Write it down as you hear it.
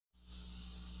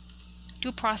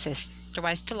Due process, the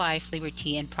right to life,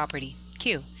 liberty, and property.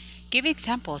 Q. Give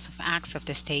examples of acts of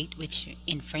the state which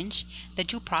infringe the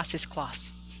due process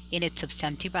clause in its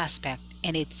substantive aspect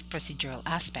and its procedural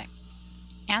aspect.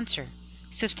 Answer.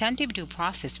 Substantive due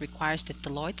process requires that the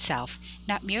law itself,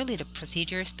 not merely the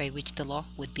procedures by which the law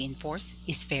would be enforced,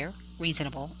 is fair,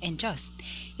 reasonable, and just.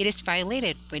 It is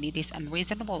violated when it is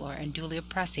unreasonable or unduly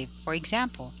oppressive. For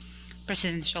example,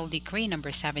 Presidential Decree No.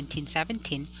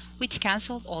 1717, which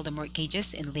canceled all the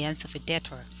mortgages and liens of a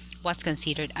debtor, was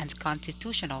considered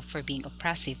unconstitutional for being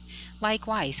oppressive.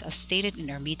 Likewise, as stated in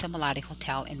Ermita Malate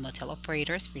Hotel and Motel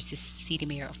Operators versus City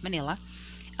Mayor of Manila,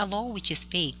 a law which is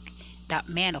vague, that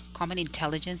men of common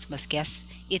intelligence must guess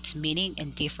its meaning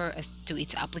and differ as to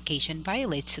its application,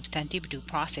 violates substantive due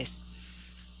process.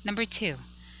 Number 2.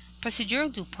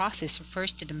 Procedural due process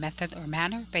refers to the method or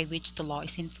manner by which the law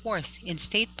is enforced. In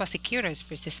State Prosecutors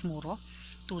versus Muro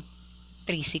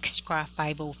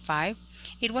 236-505,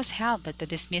 it was held that the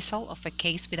dismissal of a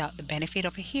case without the benefit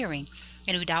of a hearing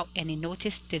and without any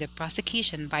notice to the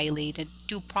prosecution violated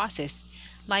due process.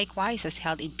 Likewise, as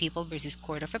held in People versus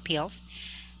Court of Appeals,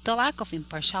 the lack of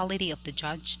impartiality of the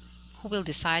judge who will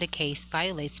decide a case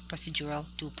violates procedural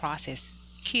due process.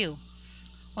 Q.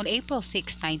 On April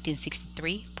 6,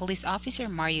 1963, police officer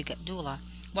Mario Gatdula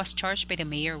was charged by the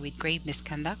mayor with grave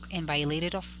misconduct and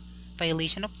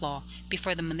violation of law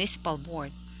before the municipal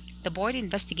board. The board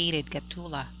investigated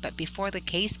Gatdula, but before the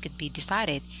case could be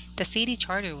decided, the city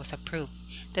charter was approved.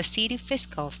 The city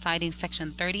fiscal, citing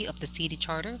Section 30 of the city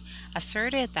charter,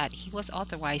 asserted that he was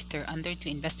authorized thereunder to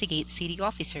investigate city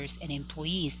officers and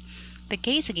employees. The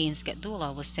case against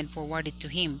Gatdula was then forwarded to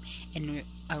him, and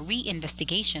a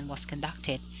re-investigation was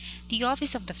conducted. The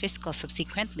office of the fiscal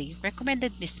subsequently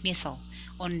recommended dismissal.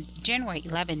 On January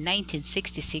 11,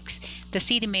 1966, the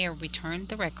city mayor returned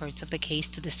the records of the case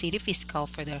to the city fiscal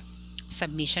for the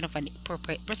submission of an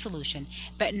appropriate resolution,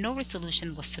 but no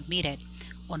resolution was submitted.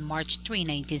 On March 3,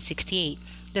 1968,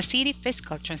 the city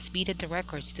fiscal transmitted the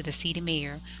records to the city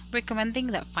mayor, recommending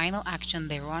that final action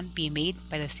thereon be made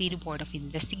by the City Board of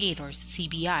Investigators,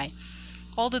 CBI.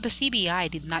 Although the CBI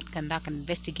did not conduct an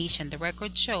investigation, the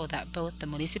records show that both the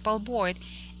municipal board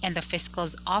and the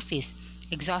fiscal's office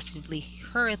exhaustively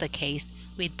heard the case,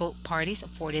 with both parties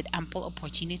afforded ample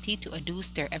opportunity to adduce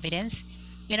their evidence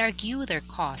and argue their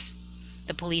cause.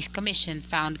 The police commission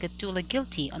found Gatdula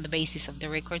guilty on the basis of the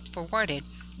records forwarded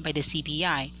by the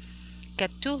CBI.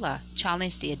 Gatdula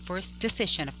challenged the adverse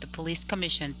decision of the police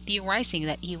commission, theorizing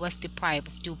that he was deprived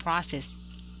of due process.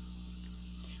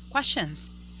 Questions.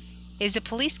 Is the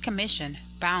police commission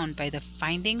bound by the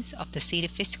findings of the city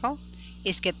fiscal?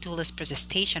 Is Gatdula's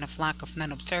protestation of lack of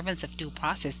non-observance of due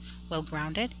process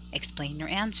well-grounded? Explain your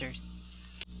answers.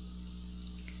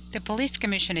 The police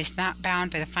commission is not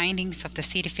bound by the findings of the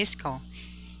city fiscal.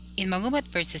 In Magumat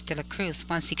versus De La Cruz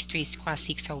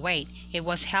 163-608, it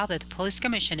was held that the police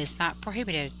commission is not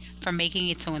prohibited from making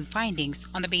its own findings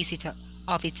on the basis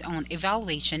of its own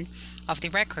evaluation of the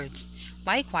records.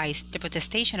 Likewise, the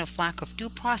protestation of lack of due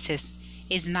process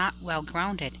is not well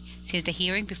grounded, since the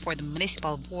hearing before the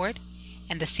municipal board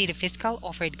and the city fiscal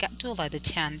offered Gatdula the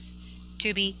chance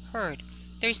to be heard.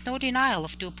 There is no denial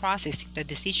of due process if the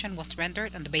decision was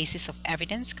rendered on the basis of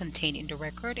evidence contained in the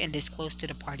record and disclosed to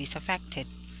the parties affected.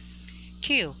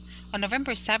 Q. On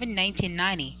November 7,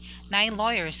 1990, 9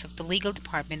 lawyers of the legal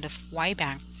department of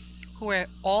Y-Bank, who were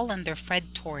all under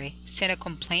Fred Torre, sent a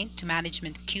complaint to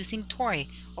management accusing Torre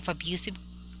of abusive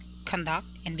conduct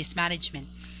and mismanagement.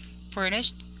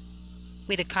 Furnished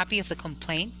with a copy of the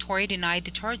complaint, Torre denied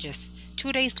the charges.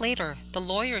 2 days later, the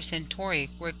lawyers and Torre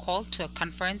were called to a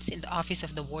conference in the office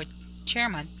of the board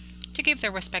chairman to give their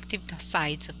respective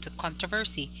sides of the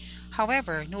controversy.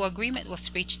 However, no agreement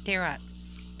was reached thereat.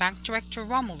 Bank Director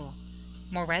Romulo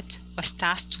Moret was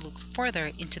tasked to look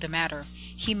further into the matter.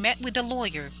 He met with the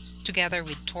lawyers together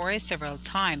with Torre several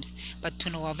times, but to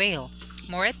no avail.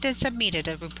 Moret then submitted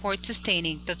a report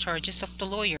sustaining the charges of the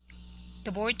lawyer.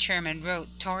 The board chairman wrote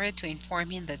Torre to inform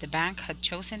him that the bank had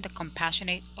chosen the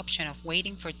compassionate option of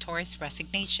waiting for Torre's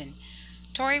resignation.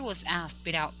 Torre was asked,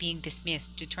 without being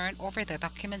dismissed, to turn over the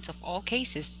documents of all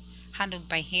cases handled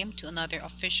by him to another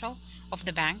official of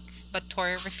the bank, but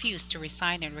Torre refused to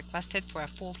resign and requested for a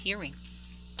full hearing.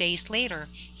 Days later,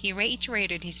 he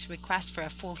reiterated his request for a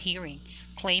full hearing,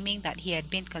 claiming that he had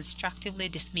been constructively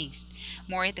dismissed.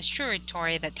 Moret assured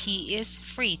Torre that he is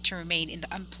free to remain in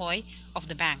the employ of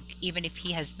the bank, even if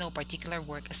he has no particular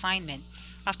work assignment.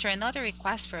 After another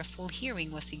request for a full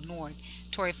hearing was ignored,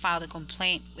 Torre filed a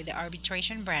complaint with the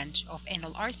arbitration branch of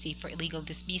NLRC for illegal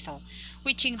dismissal.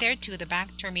 Reaching thereto, the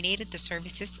bank terminated the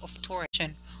services of Torre.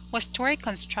 Was Torre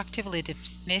constructively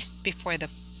dismissed before the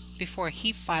before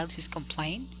he filed his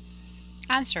complaint?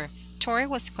 Answer: Torre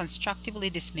was constructively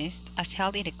dismissed as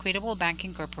held in Equitable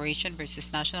Banking Corporation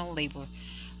versus National Labor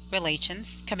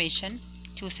Relations Commission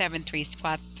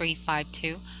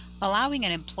 273-352. Allowing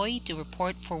an employee to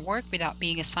report for work without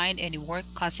being assigned any work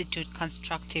constitute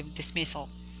constructive dismissal.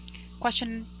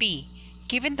 Question B.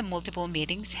 Given the multiple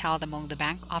meetings held among the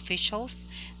bank officials,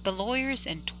 the lawyers,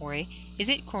 and Torre, is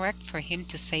it correct for him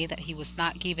to say that he was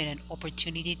not given an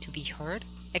opportunity to be heard?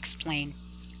 Explain.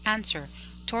 Answer: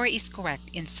 Torre is correct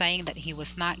in saying that he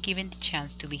was not given the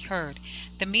chance to be heard.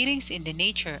 The meetings in the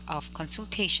nature of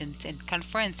consultations and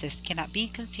conferences cannot be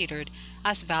considered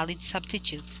as valid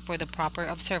substitutes for the proper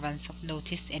observance of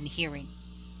notice and hearing.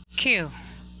 Q.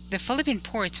 The Philippine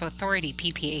Ports Authority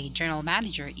PPA General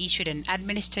Manager issued an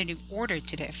administrative order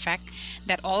to the effect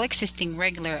that all existing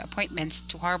regular appointments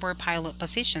to harbor pilot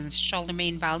positions shall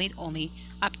remain valid only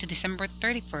up to December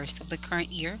 31st of the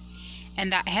current year,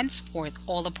 and that henceforth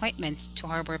all appointments to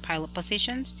harbor pilot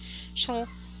positions shall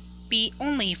be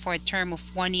only for a term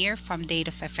of 1 year from date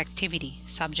of effectivity,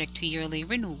 subject to yearly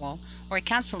renewal or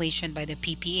cancellation by the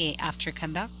PPA after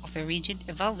conduct of a rigid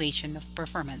evaluation of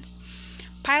performance.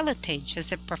 Pilotage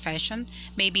as a profession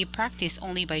may be practiced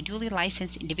only by duly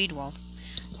licensed individuals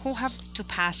who have to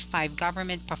pass 5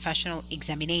 government professional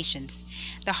examinations.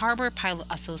 The Harbor Pilot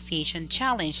Association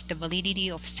challenged the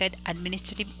validity of said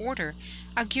administrative order,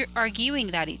 arguing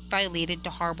that it violated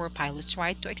the harbor pilots'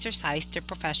 right to exercise their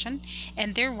profession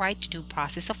and their right to due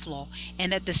process of law,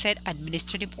 and that the said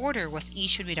administrative order was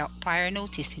issued without prior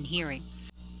notice and hearing.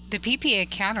 The PPA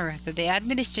countered that the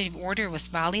administrative order was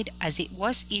valid as it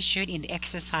was issued in the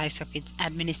exercise of its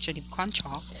administrative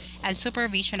control and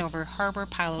supervision over harbor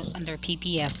pilot under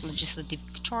PPA's legislative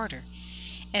charter,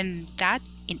 and that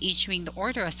in issuing the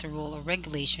order as a rule or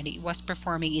regulation, it was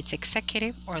performing its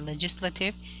executive or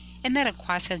legislative and not a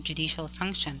quasi-judicial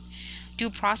function. Due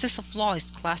process of law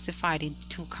is classified into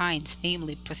 2 kinds,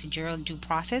 namely procedural due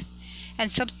process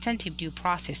and substantive due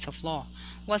process of law.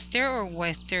 Was there or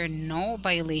was there no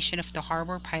violation of the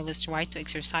harbor pilots' right to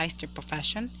exercise their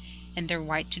profession and their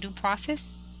right to due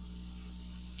process?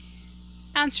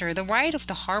 Answer: The right of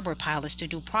the harbor pilots to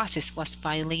due process was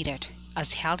violated,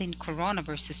 as held in Corona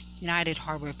versus United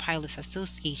Harbor Pilots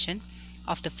Association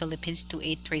of the Philippines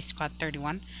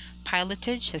 283-31.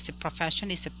 Pilotage as a profession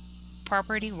is a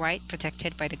property right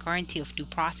protected by the guarantee of due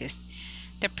process.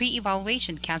 The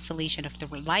pre-evaluation cancellation of the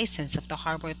license of the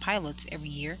harbor pilots every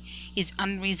year is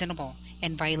unreasonable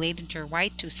and violated their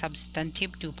right to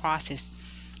substantive due process.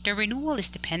 The renewal is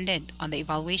dependent on the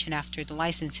evaluation after the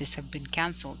licenses have been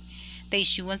cancelled. The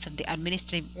issuance of the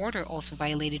administrative order also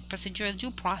violated procedural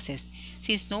due process,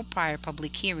 since no prior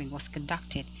public hearing was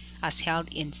conducted, as held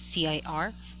in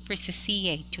CIR versus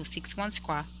CA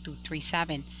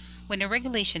 261-237. When a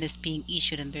regulation is being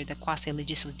issued under the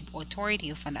quasi-legislative authority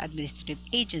of an administrative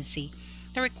agency,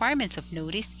 the requirements of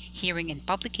notice, hearing, and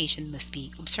publication must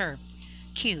be observed.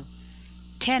 Q.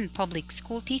 10 public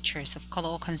school teachers of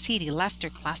Caloocan City left their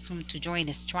classroom to join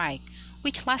a strike,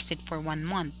 which lasted for 1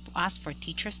 month, to ask for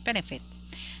teachers' benefits.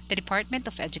 The Department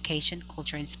of Education,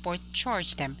 Culture, and Sport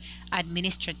charged them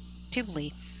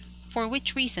administratively, for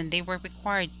which reason they were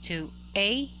required to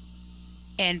A.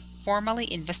 and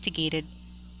formally investigated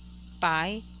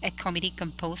by a committee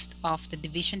composed of the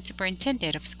Division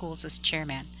Superintendent of Schools as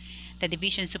chairman, the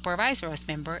Division Supervisor as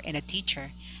member, and a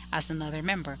teacher as another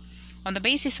member. On the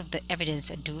basis of the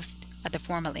evidence adduced at the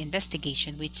formal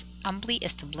investigation, which amply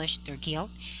established their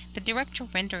guilt, the director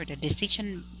rendered a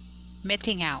decision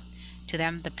meting out to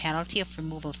them the penalty of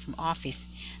removal from office.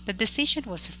 The decision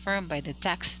was affirmed by the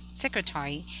Tax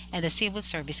Secretary and the Civil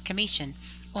Service Commission.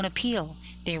 On appeal,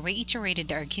 they reiterated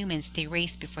the arguments they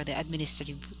raised before the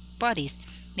administrative bodies,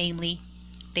 namely,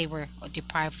 they were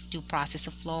deprived of due process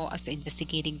of law as the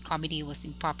investigating committee was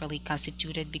improperly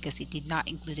constituted because it did not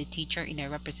include a teacher in a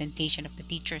representation of the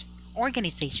teachers'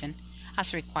 organization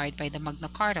as required by the Magna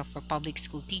Carta for public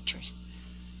school teachers.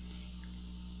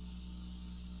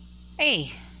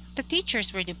 A. The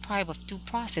teachers were deprived of due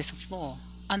process of law.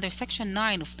 Under Section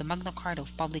 9 of the Magna Carta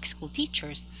of Public School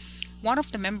Teachers, one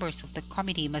of the members of the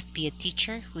committee must be a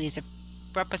teacher who is a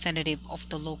representative of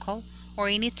the local or,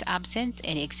 in its absence,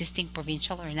 any existing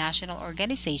provincial or national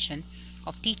organization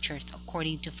of teachers,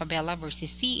 according to Fabella versus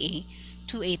CA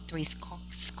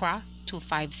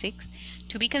 283-256.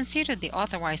 To be considered the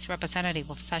authorized representative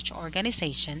of such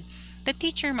organization, the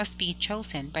teacher must be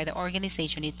chosen by the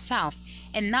organization itself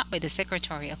and not by the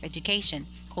Secretary of Education,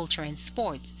 Culture, and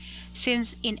Sports.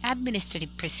 Since in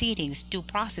administrative proceedings, due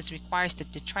process requires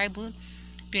that the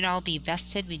tribunal be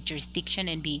vested with jurisdiction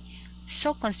and be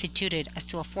so constituted as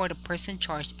to afford a person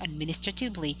charged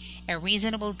administratively a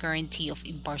reasonable guarantee of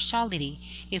impartiality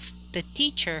if the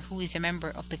teacher who is a member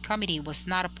of the committee was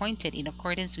not appointed in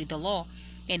accordance with the law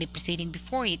and a proceeding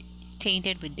before it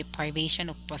tainted with deprivation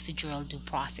of procedural due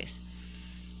process.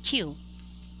 Q.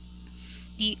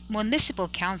 The Municipal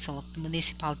Council of the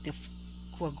Municipality of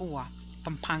Cuagua,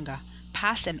 Pampanga,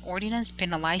 passed an ordinance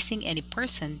penalizing any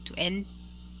person to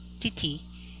entity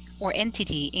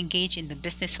engaged in the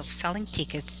business of selling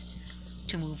tickets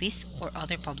to movies or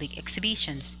other public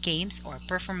exhibitions, games, or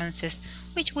performances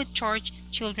which would charge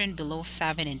children below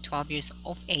 7 and 12 years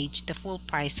of age the full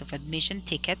price of admission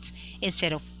tickets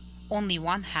instead of only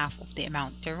one half of the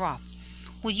amount thereof.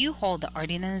 Would you hold the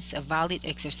ordinance a valid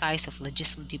exercise of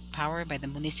legislative power by the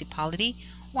municipality?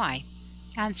 Why?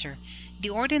 Answer. The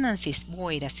ordinance is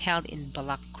void as held in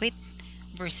Balaquit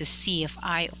versus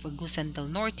CFI of Agusan del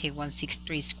Norte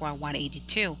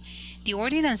 163-182. The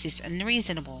ordinance is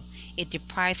unreasonable. It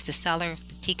deprives the seller of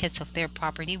the tickets of their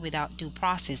property without due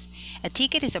process. A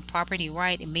ticket is a property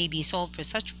right and may be sold for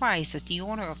such price as the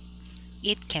owner of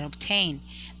it can obtain.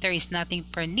 There is nothing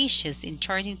pernicious in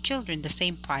charging children the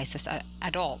same price as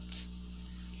adults.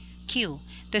 Q.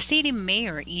 The city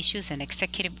mayor issues an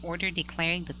executive order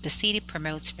declaring that the city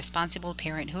promotes responsible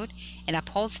parenthood and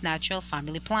upholds natural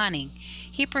family planning.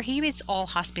 He prohibits all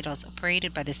hospitals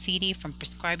operated by the city from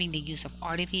prescribing the use of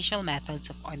artificial methods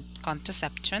of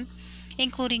contraception,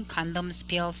 including condoms,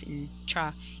 pills,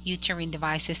 intrauterine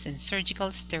devices, and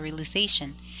surgical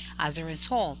sterilization. As a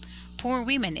result, poor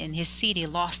women in his city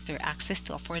lost their access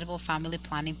to affordable family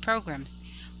planning programs.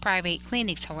 Private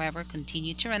clinics, however,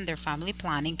 continue to render family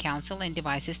planning counsel and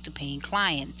devices to paying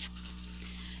clients.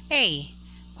 A.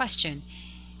 Question.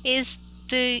 Is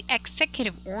the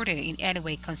executive order in any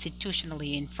way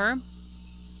constitutionally infirm?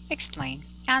 Explain.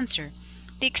 Answer.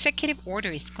 The executive order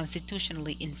is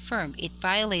constitutionally infirm. It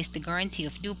violates the guarantee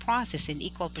of due process and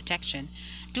equal protection.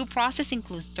 Due process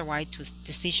includes the right to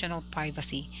decisional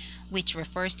privacy, which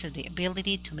refers to the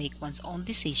ability to make one's own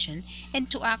decision and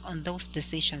to act on those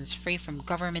decisions free from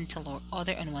governmental or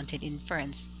other unwanted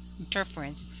interference.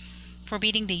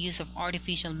 Forbidding the use of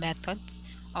artificial methods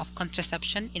of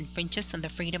contraception infringes on the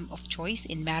freedom of choice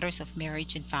in matters of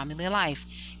marriage and family life.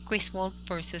 Griswold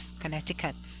versus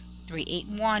Connecticut,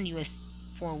 381 U.S.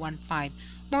 415.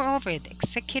 Moreover, the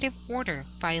executive order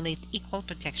violates equal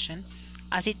protection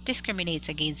as it discriminates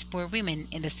against poor women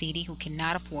in the city who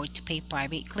cannot afford to pay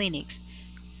private clinics.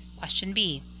 Question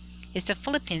B. Is the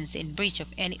Philippines in breach of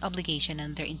any obligation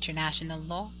under international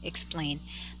law? Explain.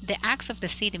 The acts of the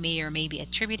city mayor may be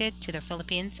attributed to the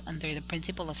Philippines under the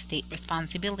principle of state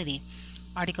responsibility.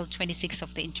 Article 26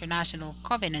 of the International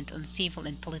Covenant on Civil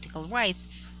and Political Rights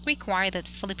require that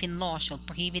Philippine law shall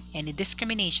prohibit any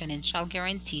discrimination and shall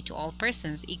guarantee to all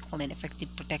persons equal and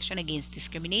effective protection against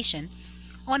discrimination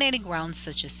on any grounds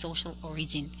such as social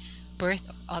origin, birth,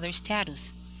 or other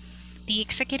status. The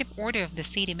executive order of the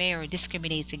city mayor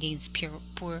discriminates against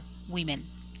poor women.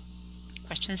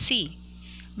 Question C.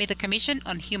 May the Commission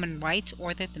on Human Rights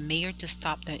order the mayor to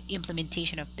stop the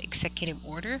implementation of the executive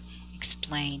order?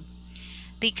 Explain.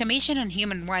 The Commission on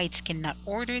Human Rights cannot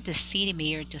order the city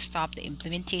mayor to stop the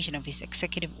implementation of his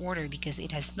executive order because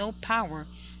it has no power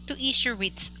to issue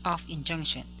writs of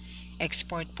injunction.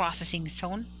 Export Processing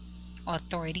Zone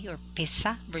Authority, or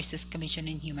PISA, versus Commission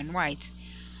on Human Rights.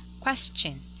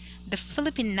 Question. The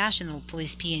Philippine National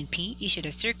Police PNP issued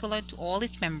a circular to all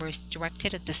its members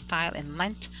directed at the style and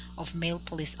length of male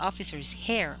police officers'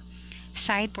 hair,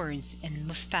 sideburns, and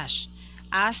mustache,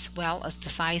 as well as the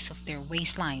size of their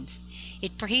waistlines.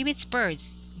 It prohibits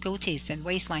beards, goatees, and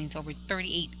waistlines over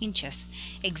 38 inches,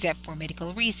 except for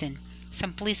medical reason.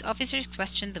 Some police officers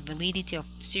questioned the validity of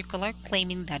the circular,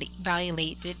 claiming that it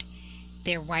violated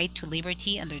their right to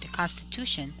liberty under the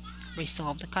Constitution.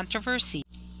 Resolve the controversy.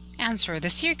 Answer. The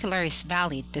circular is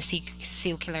valid. The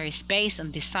circular is based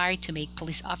on desire to make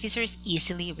police officers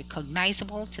easily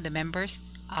recognizable to the members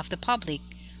of the public,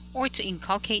 or to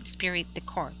inculcate spirit the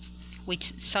corps,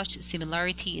 which such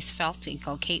similarity is felt to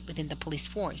inculcate within the police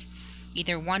force.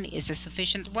 Either one is a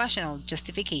sufficient rational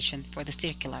justification for the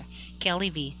circular. Kelly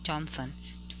v. Johnson,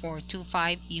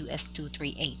 425 U.S.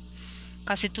 238.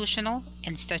 Constitutional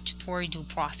and statutory due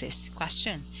process.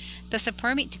 Question. Does a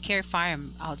permit to carry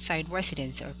firearm outside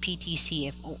residence, or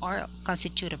PTCFOR,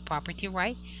 constitute a property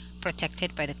right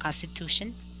protected by the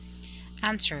Constitution?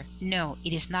 Answer. No,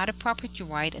 it is not a property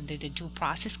right under the Due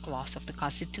Process Clause of the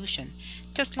Constitution.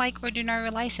 Just like ordinary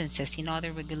licenses in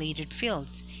other regulated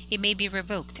fields, it may be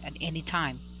revoked at any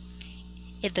time.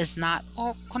 It does not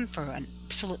confer an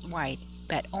absolute right,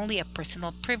 but only a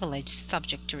personal privilege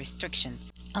subject to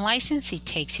restrictions. A licensee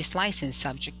takes his license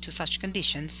subject to such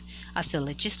conditions as the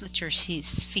legislature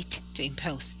sees fit to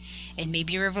impose, and may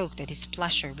be revoked at its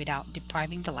pleasure without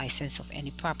depriving the license of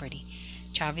any property.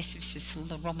 Chavez v.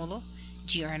 Romulo,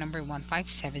 GR number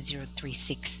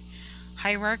 157036.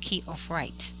 Hierarchy of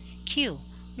rights. Q.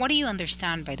 What do you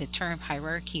understand by the term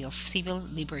hierarchy of civil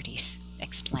liberties?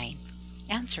 Explain.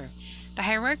 Answer. The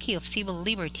hierarchy of civil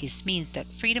liberties means that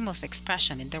freedom of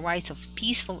expression and the rights of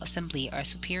peaceful assembly are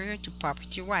superior to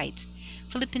property rights.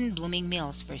 Philippine Blooming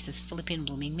Mills versus Philippine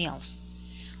Blooming Mills.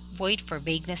 Void for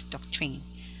vagueness doctrine.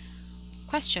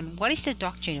 Question. What is the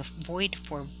doctrine of void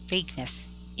for vagueness?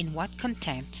 In what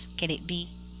contexts can it be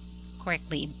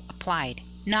correctly applied,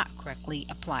 not correctly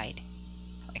applied?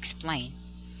 Explain.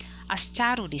 A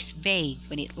statute is vague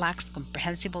when it lacks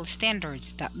comprehensible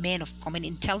standards that men of common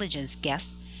intelligence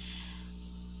guess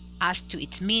as to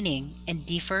its meaning and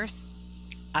differs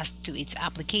as to its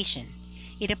application.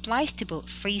 It applies to both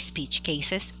free speech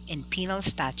cases and penal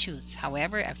statutes.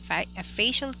 However, a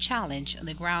facial challenge on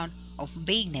the ground of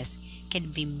vagueness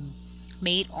can be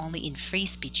made only in free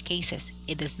speech cases.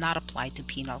 It does not apply to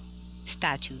penal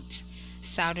statutes.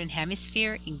 Southern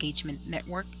Hemisphere Engagement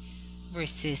Network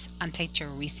versus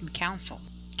Anti-Terrorism Council.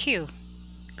 Q.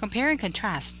 Compare and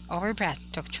contrast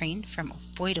overbreadth doctrine from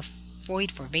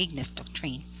void for vagueness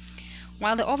doctrine.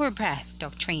 While the overbreadth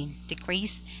doctrine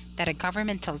decrees that a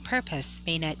governmental purpose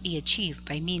may not be achieved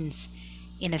by means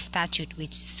in a statute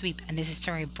which sweep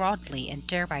unnecessarily broadly and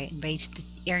thereby invades the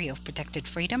area of protected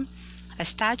freedom, a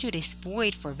statute is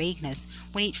void for vagueness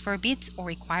when it forbids or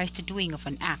requires the doing of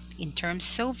an act in terms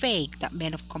so vague that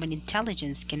men of common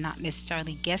intelligence cannot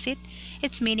necessarily guess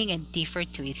its meaning and differ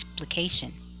to its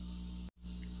application.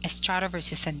 Estrada v.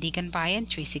 Sandigan Bayan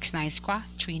 369 Squad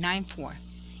 394.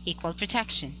 Equal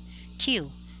protection.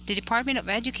 Q. The Department of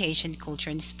Education, Culture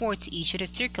and Sports issued a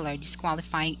circular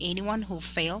disqualifying anyone who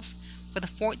fails for the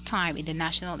fourth time in the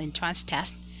national entrance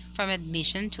test from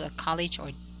admission to a college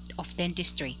or of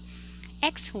dentistry.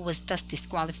 X, who was thus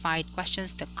disqualified,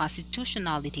 questions the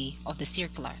constitutionality of the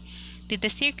circular. Did the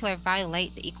circular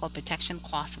violate the Equal Protection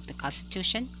Clause of the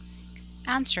Constitution?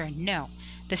 Answer. No.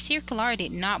 The circular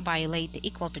did not violate the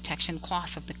Equal Protection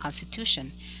Clause of the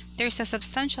Constitution. There is a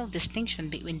substantial distinction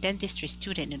between dentistry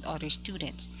students and other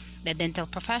students. The dental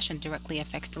profession directly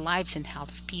affects the lives and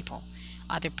health of people.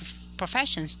 Other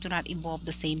professions do not involve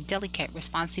the same delicate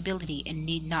responsibility and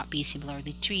need not be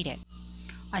similarly treated.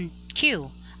 On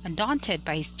Q. Undaunted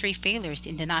by his 3 failures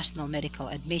in the National Medical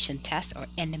Admission Test, or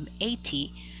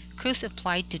NMAT, Cruz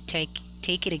applied to take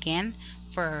it again,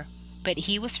 but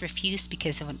he was refused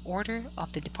because of an order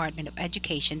of the Department of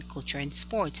Education, Culture and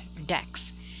Sports, or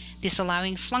DECS,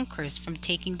 disallowing flunkers from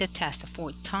taking the test a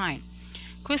 4th time.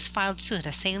 Cruz filed suit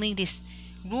assailing this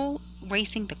rule,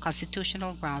 raising the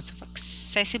constitutional grounds of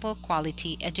accessible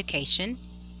quality education,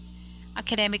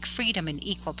 academic freedom, and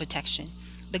equal protection.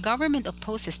 The government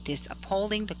opposes this,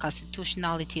 upholding the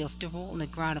constitutionality of the rule on the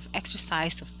ground of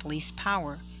exercise of police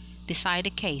power. Decide the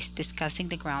case, discussing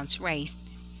the grounds raised.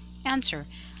 Answer.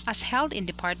 As held in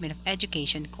Department of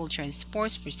Education, Culture and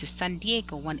Sports versus San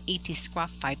Diego 180 Squad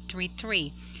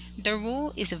 533, the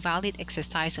rule is a valid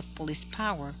exercise of police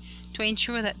power to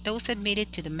ensure that those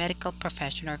admitted to the medical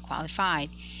profession are qualified.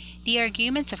 The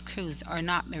arguments of Cruz are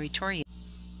not meritorious.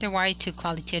 The right to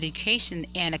quality education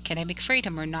and academic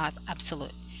freedom are not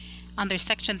absolute. Under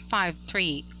Section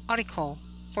 5.3, Article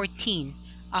 14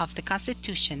 of the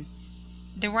Constitution,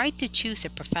 the right to choose a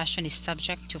profession is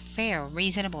subject to fair,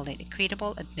 reasonable, and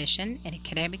equitable admission and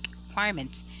academic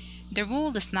requirements. The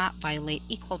rule does not violate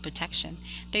equal protection.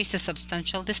 There is a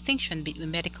substantial distinction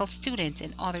between medical students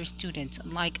and other students.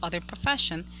 Unlike other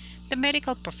professions, the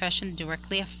medical profession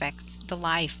directly affects the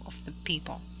life of the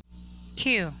people.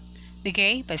 Q. The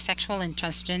Gay, Bisexual, and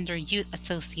Transgender Youth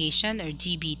Association, or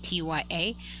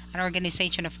GBTYA, an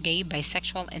organization of gay,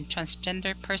 bisexual, and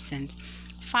transgender persons,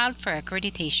 filed for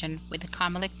accreditation with the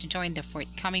COMELEC to join the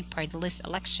forthcoming party list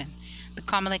election. The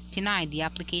COMELEC denied the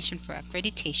application for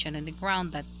accreditation on the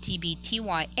ground that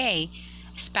GBTYA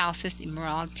espouses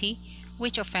immorality,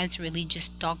 which offends religious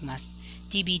dogmas.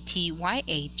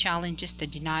 GBTYA challenges the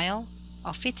denial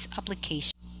of its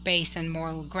application based on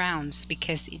moral grounds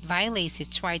because it violates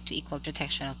its right to equal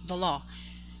protection of the law.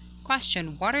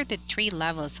 Question. What are the 3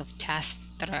 levels of tests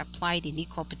that are applied in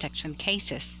equal protection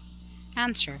cases?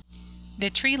 Answer. The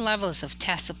 3 levels of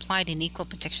tests applied in equal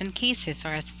protection cases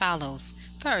are as follows.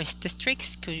 First, the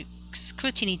strict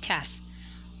scrutiny test,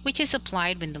 which is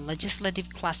applied when the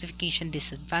legislative classification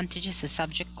disadvantages a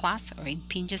subject class or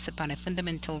impinges upon a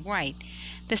fundamental right.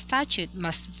 The statute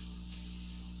must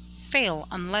fail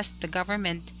unless the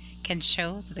government can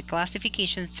show that the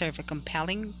classifications serve a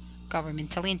compelling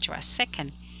governmental interest.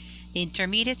 Second, the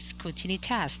intermediate scrutiny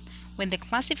test, when the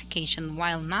classification,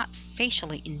 while not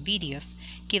facially invidious,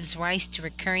 gives rise to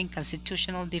recurring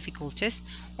constitutional difficulties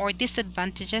or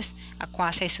disadvantages a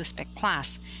quasi-suspect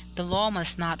class. The law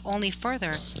must not only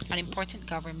further an important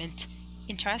government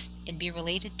interest and be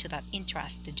related to that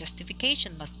interest. The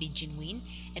justification must be genuine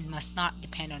and must not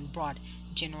depend on broad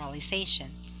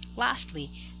generalization. Lastly,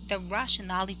 the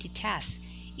rationality test.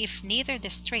 If neither the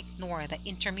strict nor the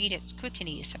intermediate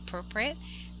scrutiny is appropriate,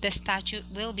 the statute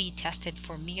will be tested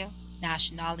for mere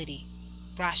rationality.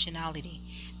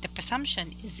 The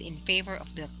presumption is in favor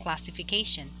of the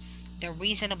classification, the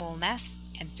reasonableness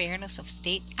and fairness of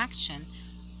state action,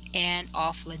 and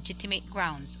of legitimate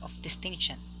grounds of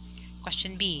distinction.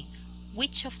 Question B.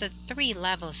 Which of the three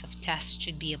levels of test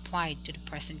should be applied to the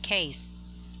present case?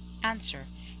 Answer.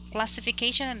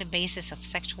 Classification on the basis of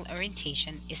sexual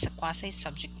orientation is a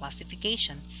quasi-subject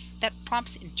classification that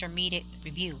prompts intermediate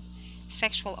review.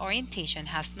 Sexual orientation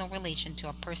has no relation to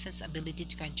a person's ability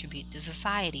to contribute to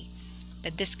society.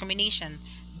 The discrimination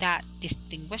that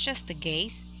distinguishes the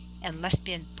gays and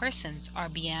lesbian persons are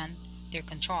beyond their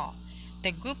control.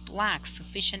 The group lacks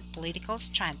sufficient political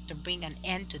strength to bring an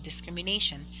end to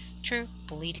discrimination through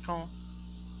political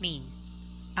means.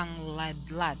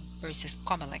 Ang-Ladlad versus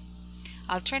Comelec.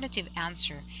 Alternative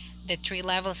answer. The three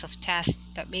levels of test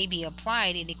that may be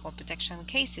applied in equal protection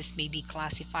cases may be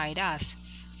classified as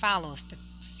follows. The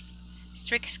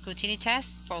strict scrutiny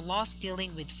test for laws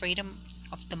dealing with freedom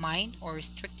of the mind or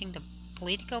restricting the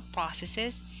political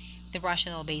processes, the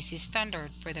rational basis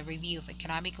standard for the review of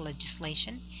economic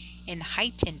legislation, and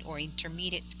heightened or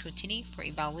intermediate scrutiny for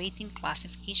evaluating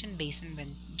classification based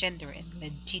on gender and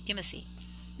legitimacy.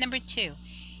 Number 2.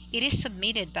 It is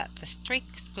submitted that the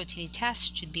strict scrutiny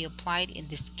test should be applied in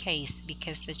this case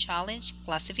because the challenge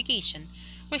classification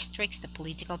restricts the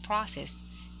political process.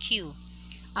 Q.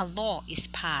 A law is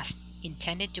passed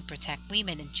intended to protect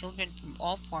women and children from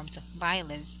all forms of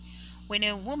violence. When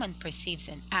a woman perceives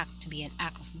an act to be an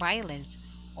act of violence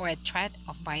or a threat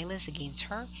of violence against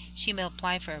her, she may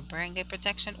apply for a barangay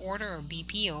protection order or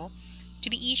BPO to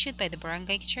be issued by the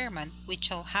barangay chairman, which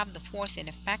shall have the force and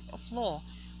effect of law.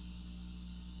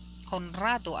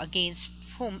 Conrado, against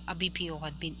whom a BPO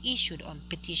had been issued on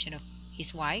petition of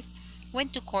his wife,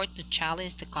 went to court to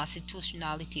challenge the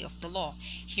constitutionality of the law.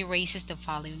 He raises the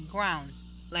following grounds.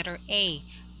 Letter A.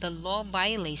 The law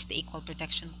violates the Equal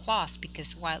Protection Clause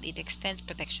because while it extends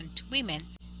protection to women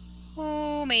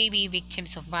who may be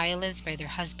victims of violence by their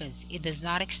husbands, it does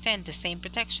not extend the same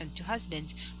protection to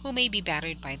husbands who may be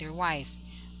battered by their wife.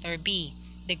 Letter B.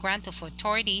 The grant of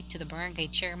authority to the barangay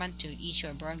chairman to issue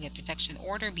a barangay protection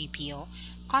order BPO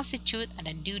constitute an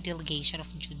undue delegation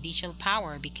of judicial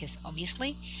power because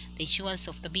obviously the issuance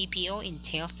of the BPO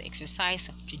entails the exercise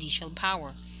of judicial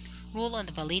power. Rule on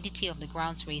the validity of the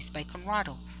grounds raised by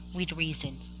Conrado with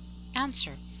reasons.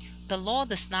 Answer. The law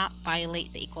does not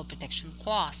violate the Equal Protection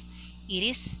Clause. It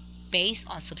is based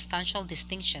on substantial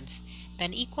distinctions. The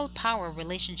unequal power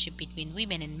relationship between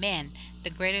women and men, the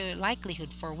greater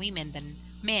likelihood for women than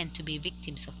men to be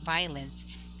victims of violence,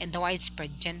 and the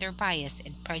widespread gender bias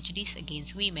and prejudice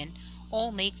against women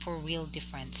all make for real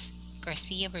difference.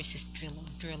 Garcia versus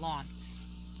Drilon.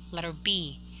 Letter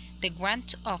B. The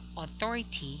grant of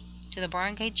authority to the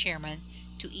barangay chairman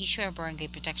to issue a barangay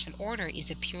protection order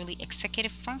is a purely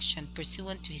executive function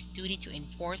pursuant to his duty to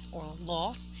enforce all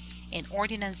laws and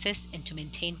ordinances and to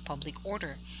maintain public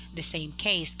order. The same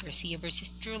case, Garcia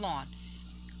versus Drilon,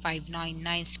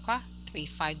 599 SCRA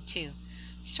 352.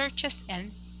 Searches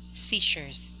and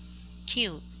seizures.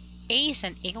 Q. A is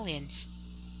an alien.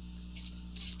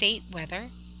 State whether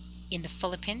in the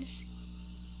Philippines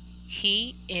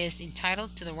he is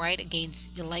entitled to the right against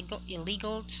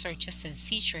illegal searches and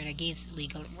seizure and against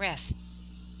illegal arrest.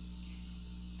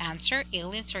 Answer.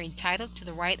 Aliens are entitled to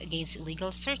the right against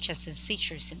illegal searches and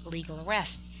seizures and illegal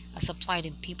arrest as applied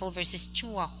in People v.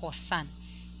 Chua Hosan,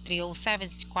 307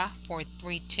 SCRA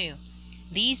 432.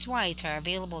 These rights are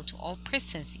available to all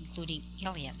persons, including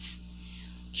aliens.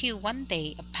 Q. One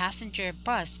day, a passenger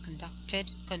bus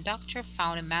conductor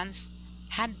found a man's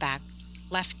handbag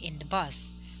left in the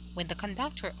bus. When the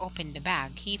conductor opened the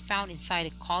bag, he found inside a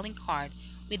calling card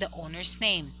with the owner's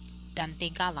name, Dante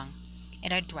Galang,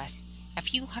 and address, a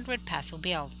few hundred peso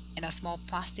bills, and a small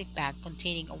plastic bag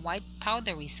containing a white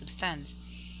powdery substance.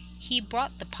 He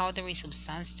brought the powdery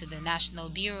substance to the National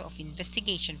Bureau of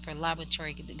Investigation for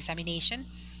laboratory examination,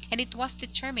 and it was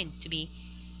determined to be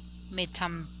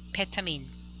methamphetamine,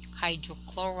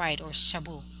 hydrochloride, or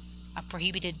shabu, a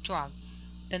prohibited drug.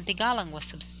 Dante Galang was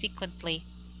subsequently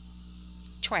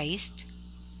traced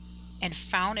and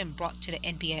found and brought to the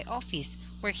NBI office,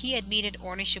 where he admitted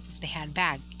ownership of the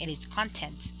handbag and its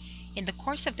contents. In the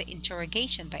course of the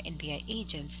interrogation by NBI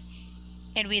agents,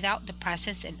 and without the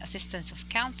presence and assistance of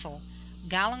counsel,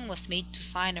 Galang was made to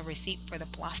sign a receipt for the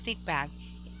plastic bag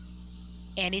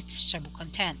and its shabu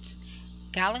contents.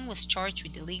 Galang was charged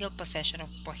with illegal possession of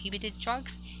prohibited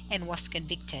drugs and was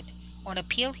convicted. On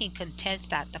appeal, he contends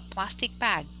that the plastic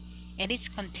bag and its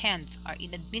contents are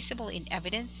inadmissible in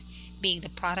evidence, being the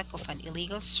product of an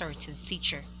illegal search and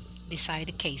seizure. Decide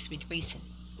the case with reason.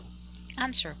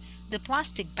 Answer: the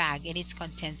plastic bag and its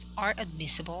contents are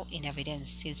admissible in evidence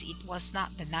since it was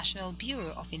not the National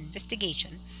Bureau of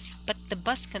Investigation but the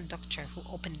bus conductor who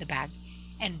opened the bag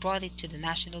and brought it to the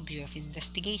National Bureau of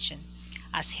Investigation,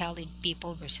 as held in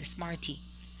People v. Marty.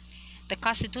 The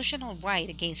constitutional right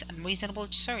against unreasonable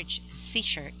search and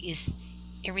seizure is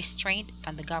a restraint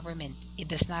upon the government. It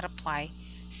does not apply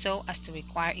so as to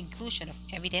require inclusion of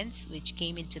evidence which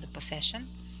came into the possession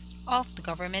of the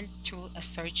government through a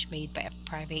search made by a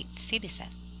private citizen.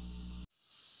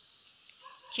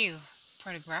 Q.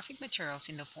 Pornographic materials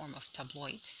in the form of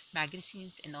tabloids,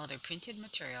 magazines, and other printed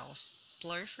materials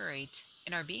proliferate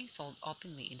and are being sold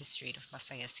openly in the street of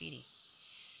Masaya City.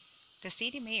 The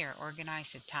city mayor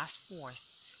organized a task force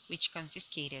which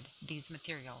confiscated these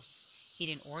materials. He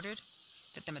then ordered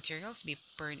that the materials be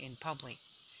burned in public.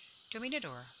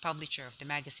 Dominador, publisher of the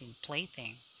magazine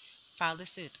Plaything, filed a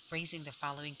suit raising the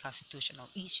following constitutional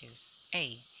issues.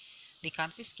 A. The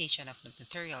confiscation of the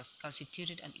materials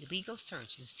constituted an illegal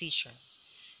search and seizure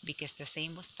because the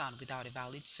same was done without a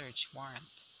valid search warrant.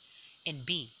 And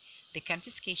B. The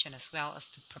confiscation as well as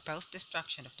the proposed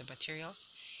destruction of the materials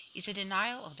is a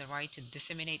denial of the right to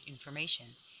disseminate information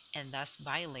and thus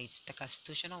violates the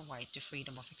constitutional right to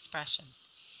freedom of expression.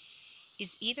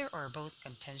 Is either or both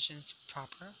contentions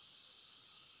proper?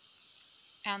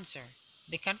 Answer: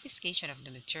 the confiscation of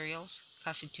the materials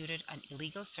constituted an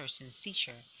illegal search and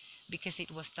seizure because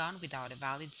it was done without a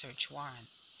valid search warrant.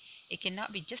 It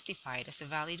cannot be justified as a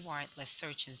valid warrantless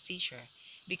search and seizure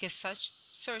because such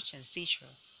search and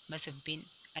seizure must have been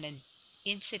an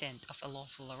incident of a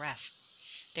lawful arrest.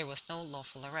 There was no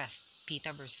lawful arrest.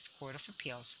 Pita v. Court of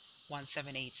Appeals,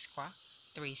 178 Scra.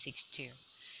 362.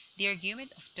 The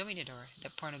argument of Dominador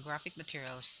that pornographic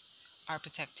materials are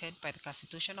protected by the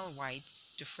constitutional right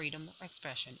to freedom of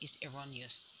expression is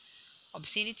erroneous.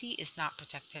 Obscenity is not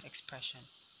protected expression.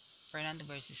 Fernando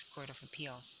v. Court of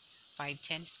Appeals,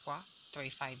 510 Squaw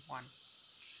 351.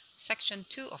 Section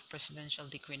 2 of Presidential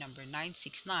Decree No.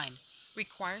 969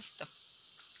 requires the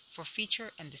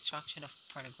forfeiture and destruction of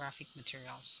pornographic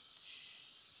materials.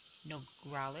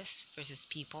 Nograles v.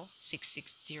 People,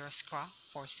 660 Squaw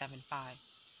 475.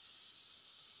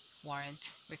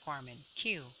 Warrant requirement.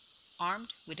 Q.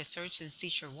 Armed with a search and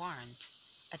seizure warrant,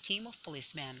 a team of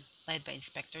policemen, led by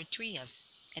Inspector Trias,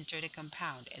 entered the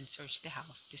compound and searched the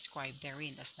house described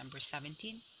therein as number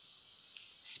 17,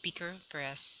 Speaker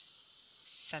Perez,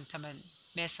 Santa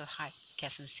Mesa Heights,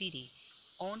 Quezon City,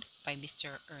 owned by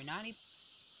Mr. Hernani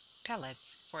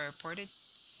Pellets, for a reported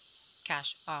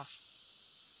cache of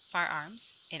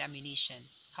firearms and ammunition.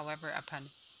 However, upon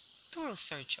thorough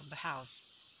search of the house,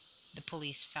 the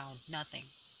police found nothing.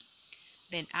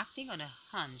 Then, acting on a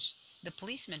hunch, the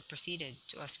policemen proceeded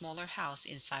to a smaller house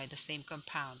inside the same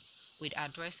compound with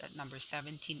address at number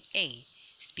 17A,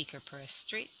 Speaker Perez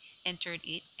Street, entered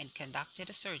it and conducted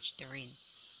a search therein,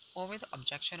 over the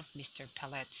objection of Mr.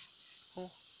 Pellets, who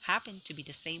happened to be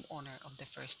the same owner of the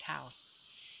first house.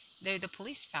 There the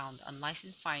police found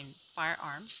unlicensed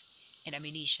firearms and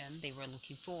ammunition they were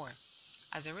looking for.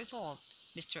 As a result,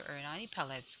 Mr. Hernani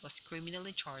Pellets was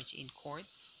criminally charged in court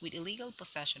with illegal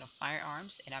possession of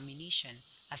firearms and ammunition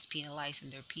as penalized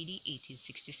under PD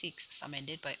 1866 as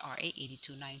amended by RA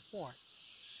 8294.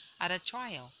 At a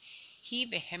trial, he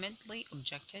vehemently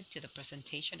objected to the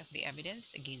presentation of the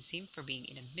evidence against him for being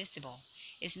inadmissible.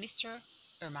 Is Mr.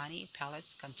 Hernani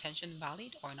Pellets' contention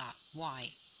valid or not?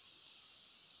 Why?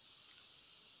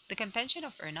 The contention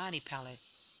of Hernani Pellet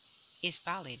is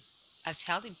valid, as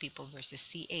held in People v.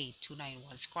 CA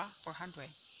 291 Scra 400.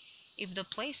 If the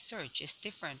place searched is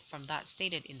different from that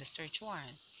stated in the search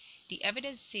warrant, the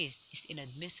evidence seized is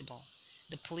inadmissible.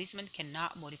 The policeman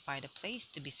cannot modify the place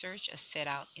to be searched as set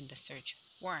out in the search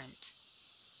warrant.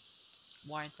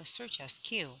 Warrantless searches.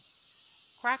 Q.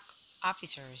 Crack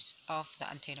officers of the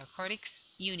Anti-Narcotics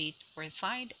Unit were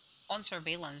assigned on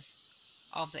surveillance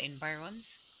of the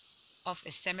environs of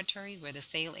a cemetery where the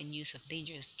sale and use of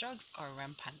dangerous drugs are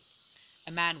rampant.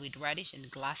 A man with reddish and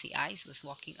glassy eyes was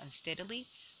walking unsteadily,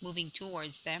 moving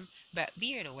towards them, but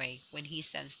veered away when he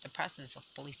sensed the presence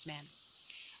of policemen.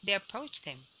 They approached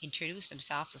him, introduced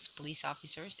themselves as police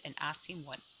officers, and asked him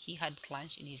what he had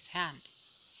clenched in his hand.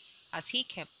 As he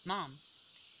kept mum,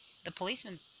 the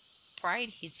policeman pried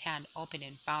his hand open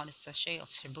and found a sachet of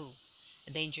shabu,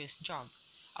 a dangerous drug.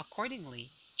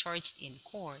 Accordingly, charged in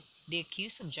court, the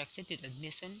accused objected to the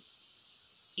admission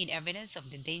in evidence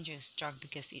of the dangerous drug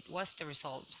because it was the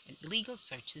result of an illegal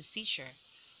search and seizure.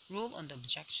 Rule on the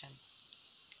objection.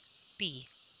 B.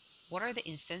 What are the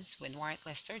instances when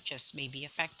warrantless searches may be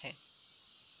effected?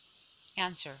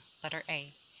 Answer. Letter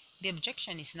A. The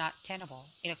objection is not tenable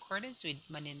in accordance with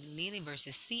Manilili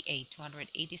v. CA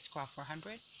 280 Scra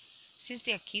 400, since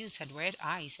the accused had red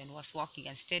eyes and was walking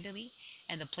unsteadily,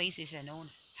 and the place is a known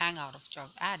hangout of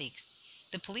drug addicts.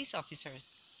 The police officers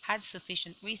had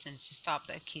sufficient reasons to stop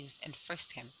the accused and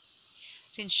frisk him.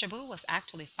 Since shabu was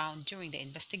actually found during the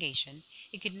investigation,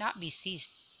 it could not be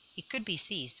seized. It could be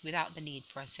seized without the need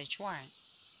for a search warrant.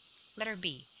 Letter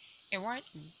B. A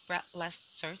warrantless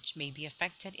search may be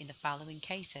effected in the following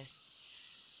cases.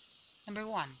 Number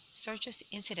 1. Searches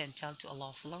incidental to a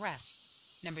lawful arrest.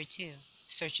 Number 2.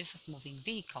 Searches of moving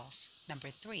vehicles.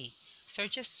 Number 3.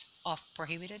 Searches of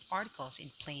prohibited articles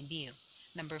in plain view.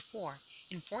 Number 4.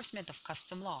 Enforcement of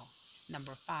custom law.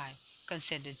 Number 5.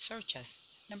 Consented searches.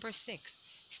 Number 6.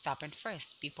 Stop and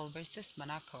frisk, People versus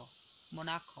Monaco.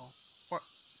 Monaco.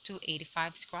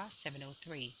 285 Scra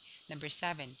 703. Number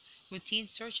 7. Routine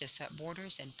searches at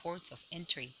borders and ports of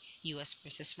entry, U.S.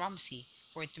 versus Rumsey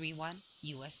 431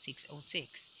 U.S.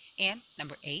 606. And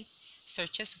number 8.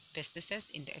 Searches of businesses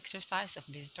in the exercise of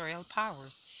visitorial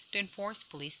powers to enforce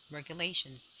police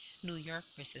regulations, New York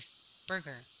versus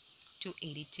Berger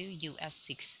 282 U.S.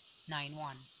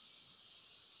 691.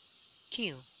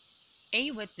 Q.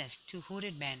 A witnessed two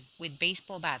hooded men with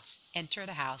baseball bats enter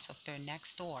the house of their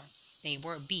next door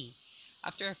neighbor B.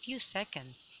 After a few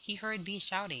seconds, he heard B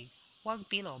shouting, "Wag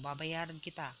pilo, babayaran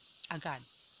kita, agad."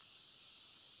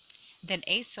 Then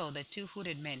A saw the two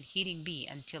hooded men hitting B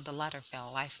until the latter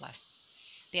fell lifeless.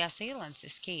 The assailants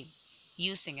escaped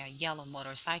using a yellow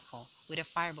motorcycle with a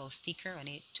fireball sticker on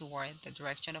it toward the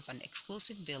direction of an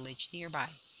exclusive village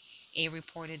nearby. A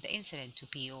reported the incident to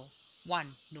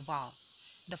PO1 Nuval.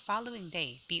 The following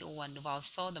day, PO1 Nuval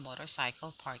saw the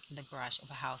motorcycle parked in the garage of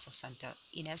a house of Santa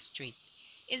Ines Street,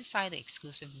 inside the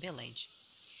exclusive village.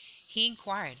 He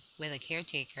inquired with the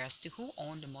caretaker as to who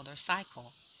owned the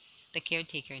motorcycle. The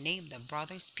caretaker named the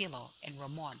brothers Pilo and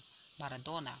Ramon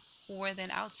Maradona, who were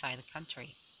then outside the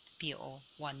country.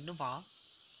 PO1 Nuval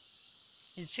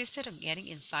insisted on getting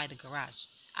inside the garage.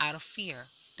 Out of fear,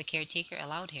 the caretaker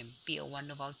allowed him. PO1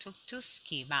 Nuval took two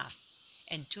ski masks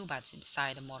and two bats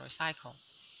beside the motorcycle.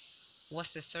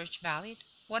 Was the search valid?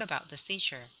 What about the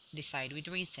seizure? Decide with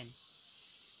reason.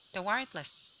 The warrantless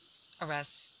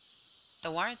arrest,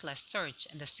 the warrantless search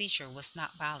and the seizure was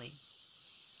not valid.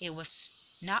 It was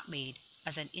not made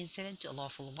as an incident to a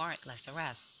lawful warrantless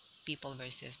arrest. People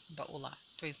versus Baula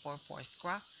 344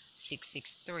 Scra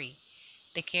 663.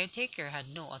 The caretaker had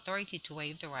no authority to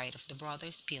waive the right of the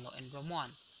brothers Pilo and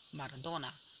Ramon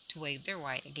Maradona to waive their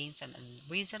right against an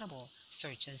unreasonable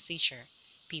search and seizure.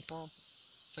 People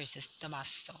versus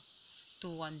Damaso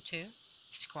 212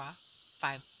 Scra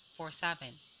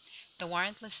 547. The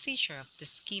warrantless seizure of the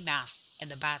ski mask and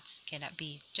the bats cannot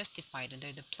be justified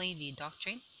under the plain view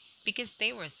doctrine because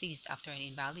they were seized after an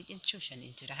invalid intrusion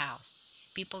into the house.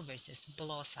 People versus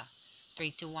Bolosa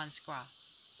 321 Scra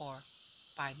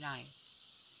 459.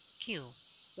 Q.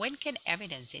 When can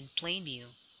evidence in plain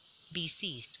view be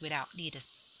seized without need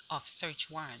of search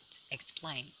warrant?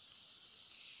 Explain.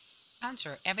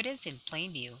 Answer. Evidence in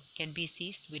plain view can be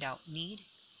seized without need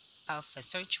of a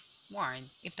search warrant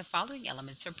if the following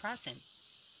elements are present.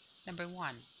 Number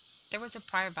 1. There was a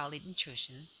prior valid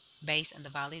intrusion based on the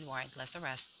valid warrantless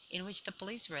arrest in which the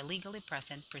police were legally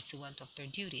present pursuant of their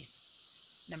duties.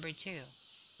 Number 2.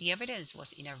 The evidence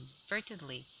was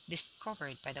inadvertently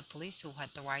discovered by the police who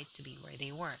had the right to be where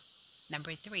they were.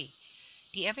 Number 3.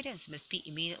 The evidence must be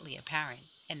immediately apparent.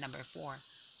 And number 4.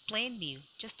 Plain view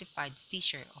justified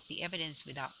seizure of the evidence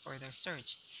without further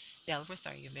search. Del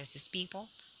Rosario vs. People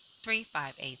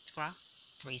 358 Scra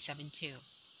 372.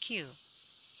 Q.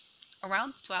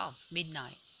 Around 12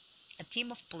 midnight, a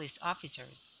team of police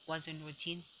officers was on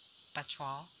routine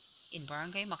patrol in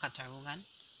Barangay Makatarungan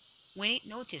when it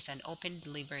noticed an open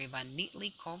delivery van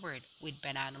neatly covered with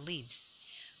banana leaves.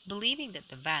 Believing that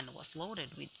the van was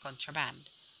loaded with contraband,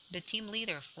 the team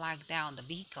leader flagged down the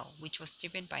vehicle, which was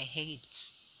driven by Hayes.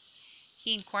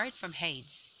 He inquired from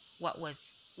Hayes what was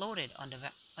loaded on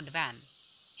the van.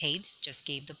 Hayes just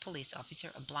gave the police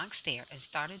officer a blank stare and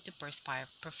started to perspire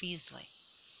profusely.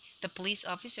 The police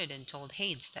officer then told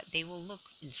Hayes that they will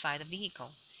look inside the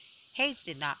vehicle. Hayes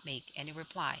did not make any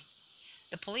reply.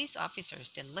 The police officers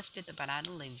then lifted the banana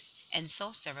leaves and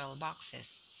saw several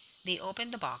boxes. They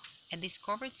opened the box and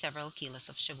discovered several kilos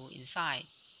of shabu inside.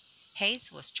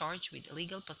 Hayes was charged with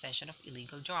illegal possession of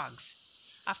illegal drugs.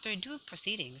 After due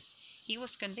proceedings, he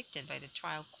was convicted by the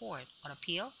trial court. On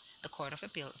appeal, the Court of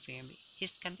Appeal affirmed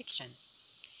his conviction.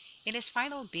 In his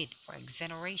final bid for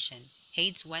exoneration,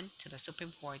 Hayes went to the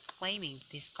Supreme Court claiming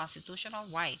that his constitutional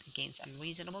right against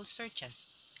unreasonable searches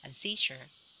and seizure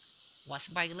was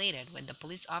violated when the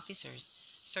police officers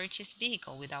searched his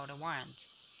vehicle without a warrant,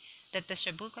 that the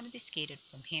shabu confiscated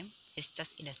from him is thus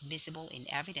inadmissible in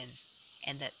evidence,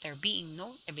 and that there being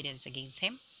no evidence against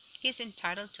him, he is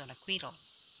entitled to an acquittal.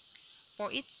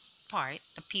 For its part,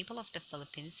 the people of the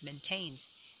Philippines maintains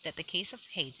that the case of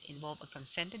Hayes involved a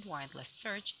consented warrantless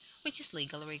search which is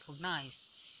legally recognized.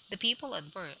 The people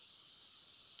adverts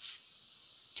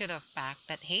to the fact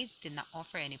that Hayes did not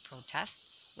offer any protest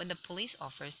when the police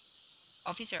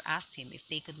officer asked him if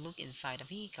they could look inside the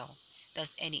vehicle.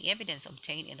 Thus, any evidence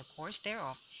obtained in the course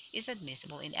thereof is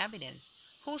admissible in evidence,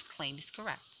 whose claim is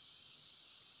correct.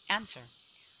 Answer: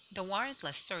 the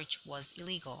warrantless search was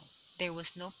illegal. There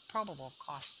was no probable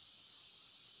cause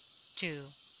to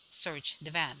search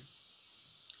the van.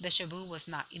 The shabu was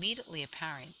not immediately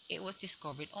apparent. It was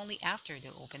discovered only after they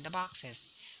opened the boxes.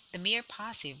 The mere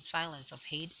passive silence of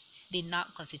Hayes did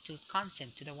not constitute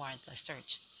consent to the warrantless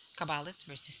search. Caballes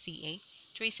vs. CA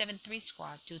 373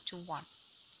 Squad 221.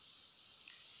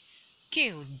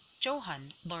 Q.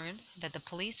 Johan learned that the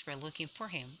police were looking for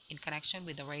him in connection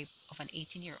with the rape of an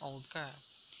 18-year-old girl,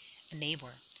 a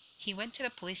neighbor. He went to the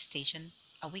police station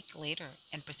a week later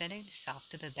and presented himself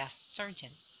to the desk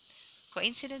sergeant.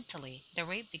 Coincidentally, the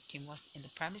rape victim was in the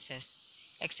premises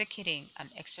executing an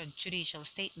extrajudicial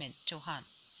statement. Johan,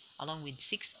 along with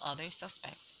 6 other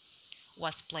suspects,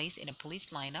 was placed in a police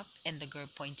lineup and the girl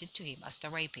pointed to him as the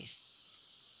rapist.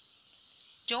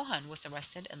 Johan was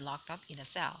arrested and locked up in a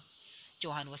cell.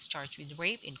 Johan was charged with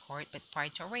rape in court but prior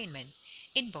to arraignment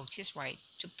invoked his right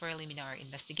to preliminary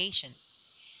investigation.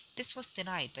 This was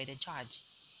denied by the judge,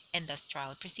 and thus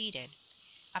trial proceeded.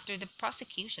 After the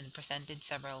prosecution presented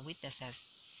several witnesses,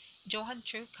 Johan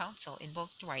through counsel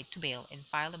invoked the right to bail and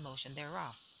filed a motion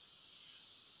thereof,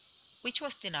 which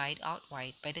was denied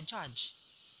outright by the judge.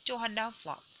 Johan now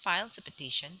files a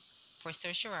petition for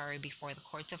certiorari before the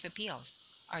Court of Appeals,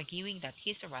 arguing that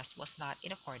his arrest was not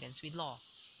in accordance with law.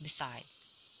 Decide.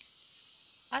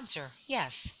 Answer: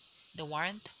 yes. The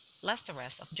warrantless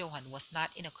arrest of Johan was not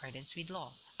in accordance with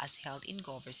law, as held in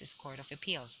Go vs. Court of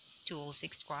Appeals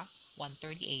 206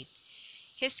 138.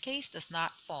 His case does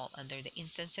not fall under the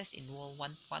instances in Rule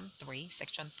 113,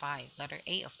 Section 5, Letter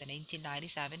A of the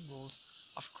 1997 Rules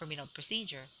of Criminal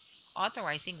Procedure,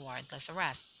 authorizing warrantless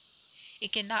arrest.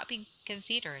 It cannot be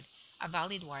considered a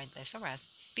valid warrantless arrest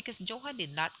because Johan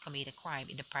did not commit a crime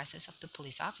in the presence of the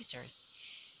police officers,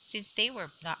 since they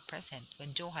were not present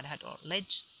when Johan had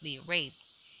allegedly raped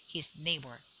his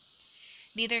neighbor.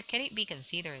 Neither can it be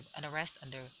considered an arrest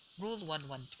under Rule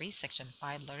 113, Section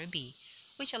 5, Letter B,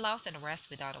 which allows an arrest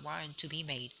without a warrant to be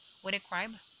made when a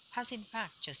crime has in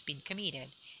fact just been committed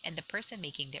and the person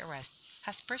making the arrest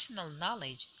has personal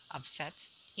knowledge of facts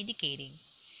indicating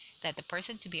that the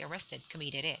person to be arrested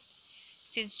committed it.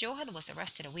 Since Johan was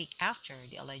arrested a week after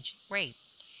the alleged rape,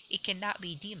 it cannot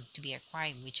be deemed to be a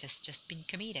crime which has just been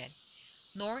committed,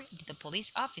 nor did the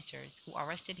police officers who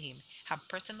arrested him have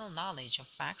personal knowledge of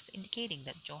facts indicating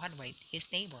that Johan raped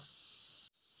his neighbor.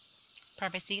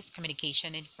 Privacy of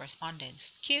communication and correspondence.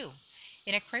 Q.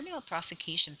 In a criminal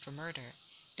prosecution for murder,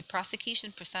 the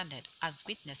prosecution presented as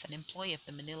witness an employee of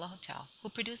the Manila Hotel who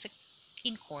produced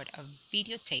in court a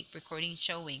videotape recording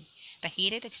showing the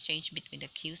heated exchange between the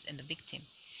accused and the victim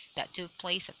that took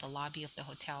place at the lobby of the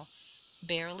hotel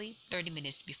barely 30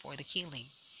 minutes before the killing.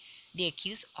 The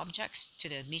accused objects to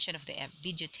the admission of the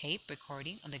videotape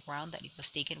recording on the ground that it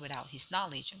was taken without his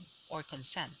knowledge or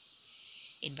consent,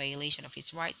 in violation of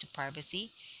his right to privacy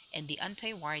and the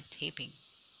anti-wiretapping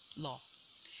law.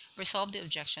 Resolve the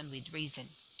objection with reason.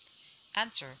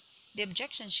 Answer: the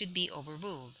objection should be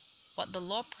overruled. What the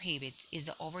law prohibits is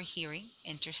the overhearing,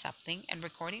 intercepting, and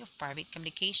recording of private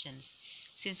communications.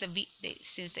 Since the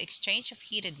exchange of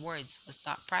heated words was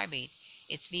not private,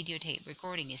 its videotape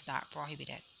recording is not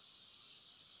prohibited.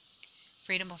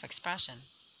 Freedom of expression,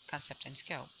 concept and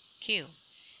scope. Q.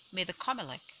 May the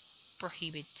COMELEC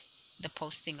prohibit the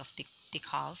posting of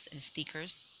decals and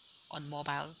stickers on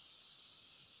mobile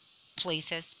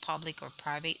places, public or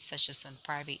private, such as on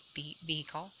private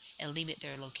vehicle, and limit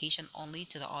their location only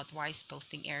to the authorized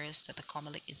posting areas that the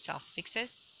COMELEC itself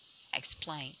fixes?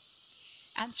 Explain.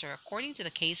 Answer: according to the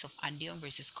case of Andiong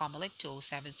vs. COMELEC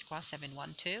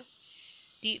 207-712,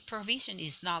 the provision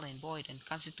is null and void on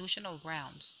constitutional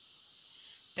grounds.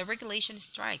 The regulation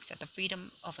strikes at the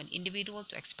freedom of an individual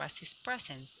to express his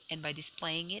presence and by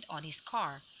displaying it on his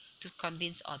car to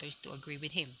convince others to agree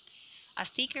with him. A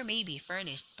sticker may be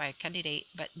furnished by a candidate,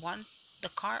 but once the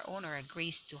car owner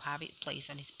agrees to have it placed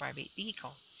on his private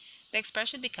vehicle, the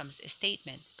expression becomes a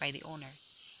statement by the owner,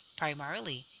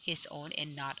 primarily his own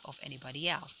and not of anybody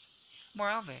else.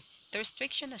 Moreover, the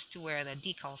restriction as to where the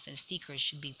decals and stickers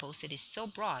should be posted is so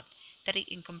broad that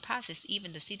it encompasses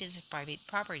even the citizen's private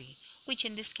property, which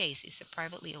in this case is a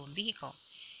privately owned vehicle.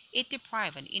 It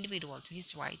deprives an individual to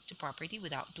his right to property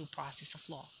without due process of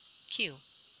law. Q.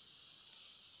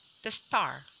 The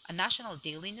Star, a national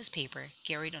daily newspaper,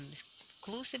 carried an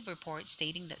exclusive report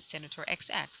stating that Senator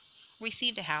XX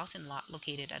received a house and lot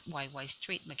located at YY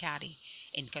Street, Makati,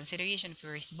 in consideration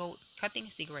for his vote cutting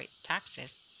cigarette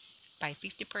taxes by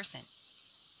 50%.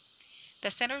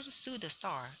 The senator sued the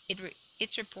Star,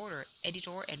 its reporter,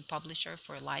 editor, and publisher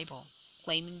for libel,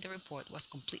 claiming the report was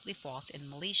completely false and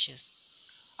malicious.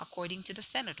 According to the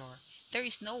senator, there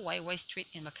is no YY Street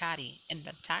in Makati, and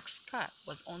the tax cut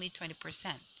was only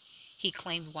 20%. He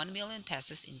claimed 1 million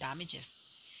pesos in damages.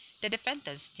 The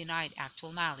defendants denied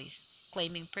actual malice,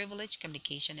 claiming privileged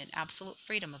communication and absolute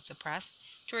freedom of the press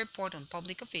to report on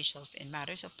public officials and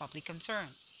matters of public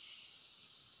concern.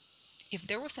 If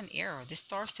there was an error, the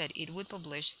Star said it would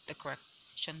publish the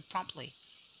correction promptly.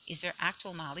 Is there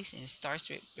actual malice in the Star's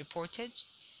reportage?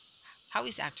 How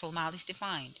is actual malice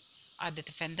defined? Are the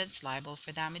defendants liable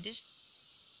for damages?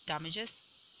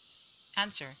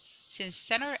 Answer. Since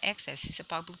Senator XX is a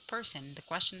public person, the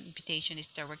question imputation is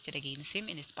directed against him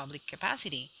in his public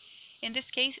capacity. In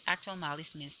this case, actual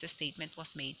malice means the statement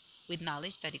was made with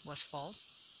knowledge that it was false,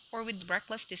 or with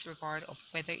reckless disregard of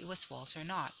whether it was false or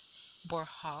not.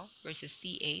 Borja versus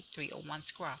CA 301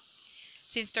 Scrap.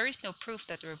 Since there is no proof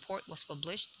that the report was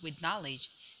published with knowledge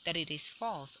that it is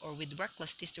false or with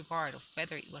reckless disregard of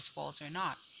whether it was false or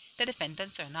not, the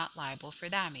defendants are not liable for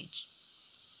damage.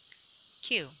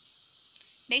 Q.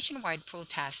 Nationwide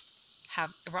protests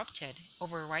have erupted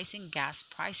over rising gas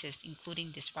prices,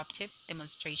 including disruptive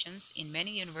demonstrations in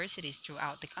many universities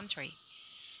throughout the country.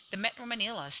 The Metro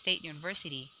Manila State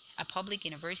University, a public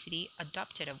university,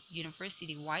 adopted a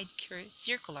university-wide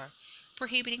circular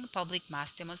prohibiting public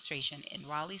mass demonstration and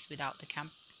rallies within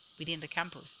the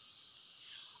campus.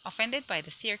 Offended by the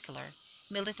circular,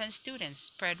 militant students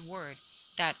spread word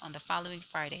that on the following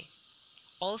Friday,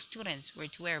 all students were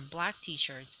to wear black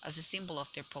t-shirts as a symbol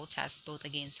of their protest both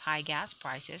against high gas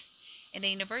prices and the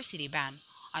university ban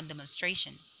on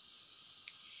demonstration.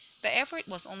 The effort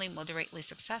was only moderately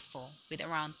successful, with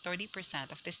around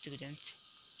 30% of the students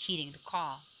heeding the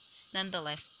call.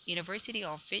 Nonetheless, university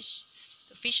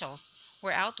officials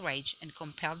were outraged and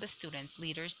compelled the students'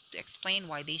 leaders to explain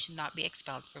why they should not be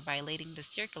expelled for violating the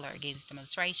circular against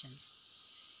demonstrations.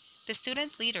 The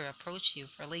student leader approached you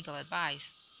for legal advice.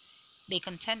 They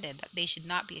contended that they should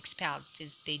not be expelled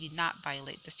since they did not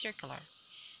violate the circular,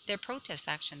 their protest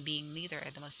action being neither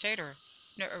a demonstrator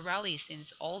nor a rally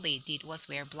since all they did was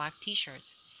wear black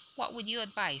t-shirts. What would you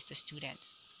advise the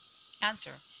students?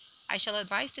 Answer. I shall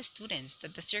advise the students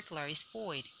that the circular is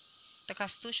void. The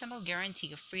constitutional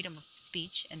guarantee of freedom of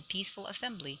speech and peaceful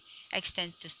assembly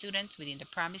extends to students within the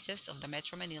premises of the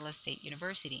Metro Manila State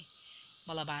University.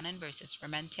 Malabanan versus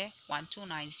Remente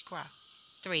 129 Scra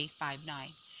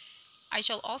 359. I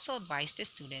shall also advise the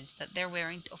students that their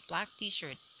wearing of black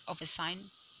t-shirt of a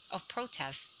sign of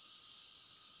protest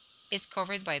is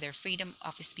covered by their freedom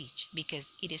of speech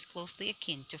because it is closely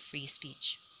akin to free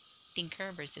speech.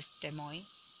 Tinker versus Des Moines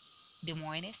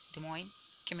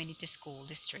Community School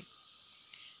District.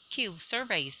 Q.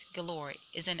 Surveys Galore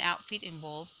is an outfit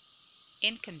involved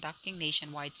in conducting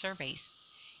nationwide surveys.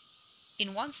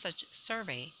 In one such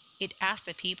survey, it asked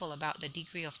the people about the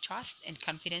degree of trust and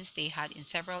confidence they had in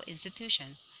several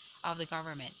institutions of the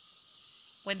government.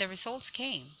 When the results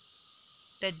came,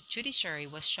 the judiciary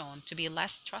was shown to be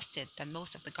less trusted than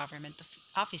most of the government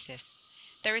offices.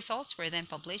 The results were then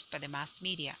published by the mass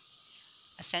media.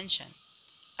 Ascension.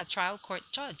 A trial court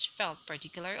judge felt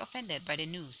particularly offended by the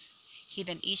news. He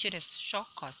then issued a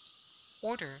shock cause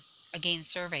order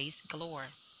against Surveys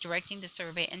Galore, directing the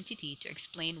survey entity to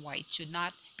explain why it should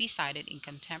not be cited in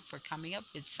contempt for coming up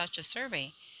with such a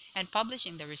survey and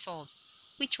publishing the results,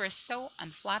 which were so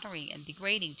unflattering and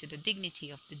degrading to the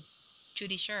dignity of the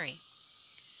judiciary.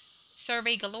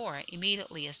 Survey Galore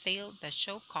immediately assailed the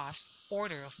show cause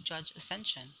order of Judge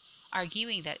Ascension,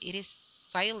 arguing that it is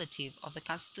violative of the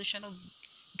constitutional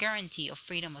guarantee of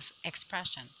freedom of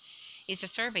expression. Is the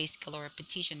Surveys Galore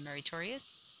petition meritorious?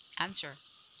 Answer.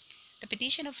 The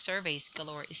petition of Surveys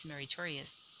Galore is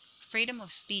meritorious. Freedom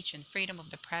of speech and freedom of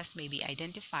the press may be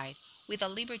identified with the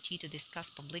liberty to discuss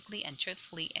publicly and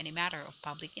truthfully any matter of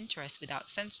public interest without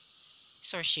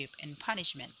censorship and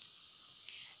punishment.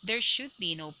 There should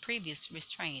be no previous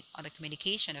restraint on the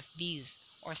communication of views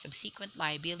or subsequent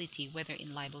liability, whether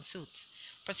in libel suits,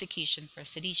 prosecution for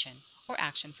sedition, or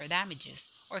action for damages,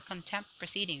 or contempt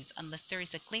proceedings, unless there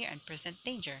is a clear and present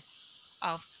danger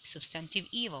of substantive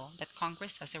evil that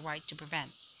Congress has a right to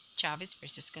prevent. Chavez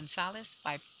versus Gonzalez,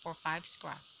 545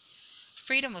 Scra.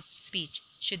 Freedom of speech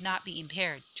should not be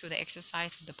impaired through the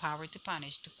exercise of the power to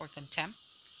punish for contempt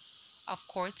of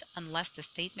courts unless the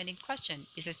statement in question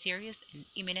is a serious and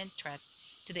imminent threat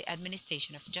to the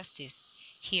administration of justice.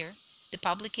 Here, the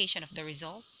publication of the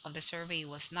result of the survey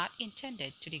was not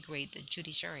intended to degrade the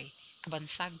judiciary.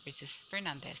 Cabansag versus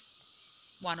Fernandez,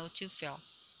 102 Phil,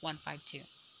 152.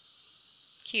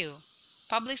 Q.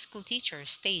 Public school teachers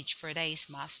stage for days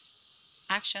mass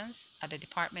actions at the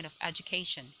Department of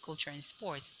Education, Culture and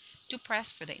Sports to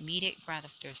press for the immediate grant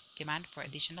of their demand for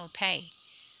additional pay.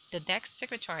 The DEC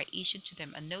secretary issued to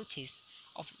them a notice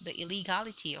of the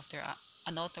illegality of their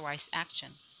unauthorized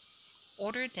action,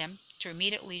 ordered them to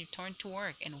immediately return to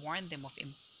work, and warned them of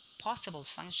impossible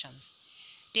sanctions.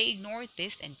 They ignored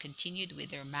this and continued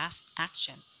with their mass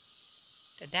action.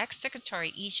 The DEC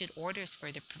secretary issued orders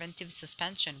for the preventive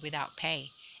suspension without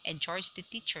pay and charged the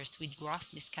teachers with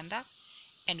gross misconduct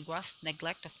and gross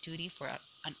neglect of duty for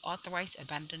unauthorized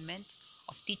abandonment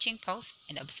of teaching posts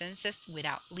and absences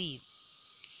without leave.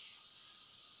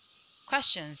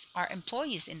 Questions: are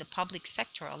employees in the public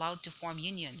sector allowed to form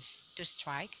unions, to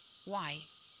strike? Why?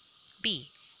 B.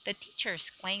 The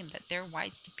teachers claim that their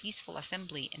rights to peaceful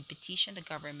assembly and petition the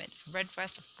government for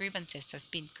redress of grievances has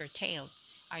been curtailed.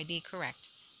 Are they correct?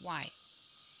 Why?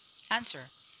 Answer.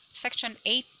 Section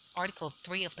 8, Article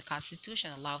 3 of the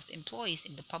Constitution allows employees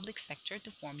in the public sector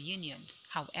to form unions.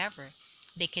 However,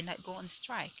 they cannot go on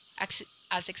strike,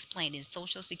 as explained in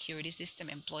Social Security System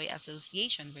Employee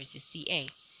Association versus CA.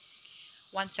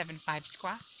 175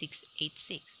 SCRA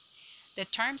 686. The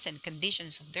terms and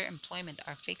conditions of their employment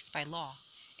are fixed by law.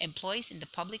 Employees in the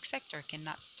public sector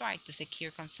cannot strike to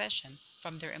secure concession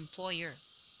from their employer.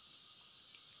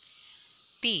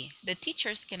 B. The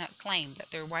teachers cannot claim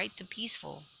that their right to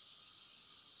peaceful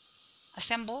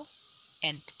assemble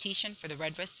and petition for the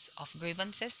redress of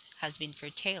grievances has been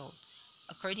curtailed.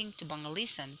 According to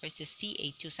Bangalisan versus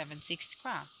CA 276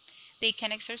 SCRA, they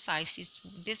can exercise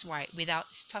this right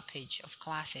without stoppage of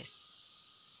classes.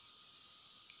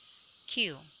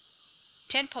 Q.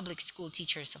 10 public school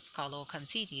teachers of Caloocan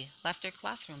City left their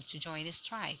classroom to join the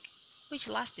strike, which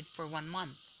lasted for 1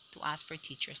 month, to ask for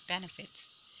teachers' benefits.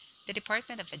 The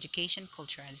Department of Education,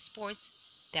 Culture and Sports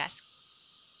desk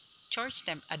charged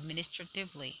them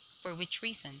administratively, for which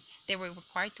reason they were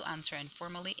required to answer and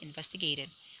formally investigated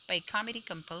by a committee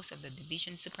composed of the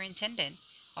division superintendent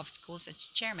of schools as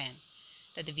chairman,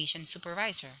 the division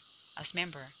supervisor as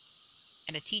member,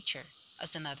 and a teacher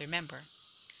as another member.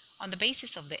 On the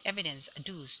basis of the evidence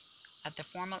adduced at the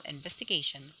formal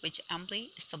investigation, which amply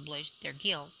established their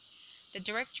guilt, the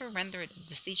director rendered a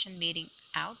decision meting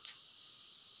out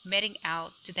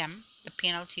to them the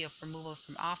penalty of removal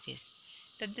from office.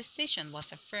 The decision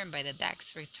was affirmed by the DAC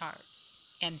Secretaries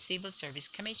and Civil Service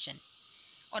Commission.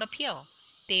 On appeal,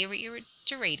 they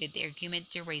reiterated the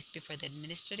argument they raised before the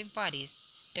administrative bodies.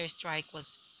 Their strike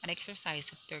was an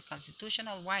exercise of their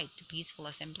constitutional right to peaceful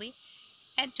assembly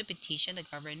and to petition the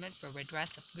government for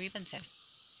redress of grievances.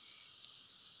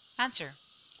 Answer.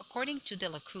 According to De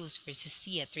La Cruz versus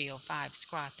CIA 305,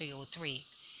 SCRA 303,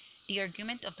 the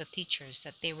argument of the teachers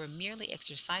that they were merely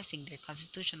exercising their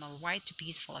constitutional right to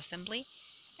peaceful assembly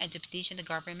and to petition the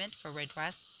government for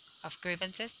redress of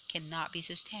grievances cannot be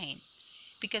sustained,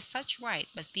 because such right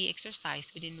must be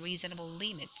exercised within reasonable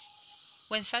limits.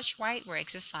 When such right were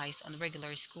exercised on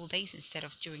regular school days instead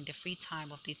of during the free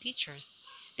time of the teachers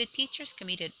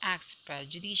committed acts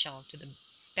prejudicial to the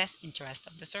best interest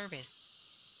of the service.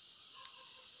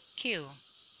 Q.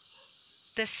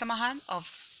 The Samahan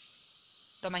of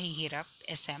the Mahihirap,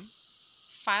 SM,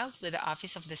 filed with the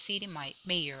Office of the City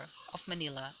Mayor of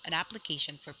Manila an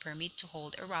application for permit to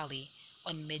hold a rally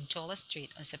on Medjola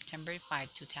Street on September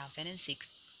 5, 2006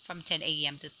 from 10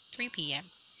 a.m. to 3 p.m.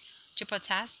 to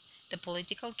protest the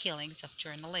political killings of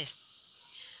journalists.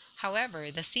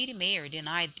 However, the city mayor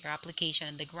denied their application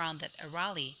on the ground that a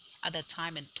rally at the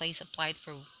time and place applied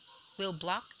for will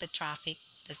block the traffic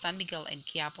the San Miguel and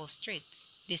Quiapo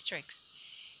districts.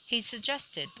 He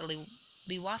suggested the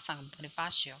Liwasang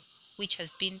Bonifacio, which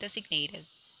has been designated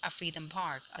a Freedom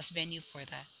Park, as venue for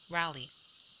the rally.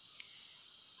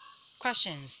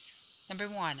 Questions. Number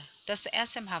 1. Does the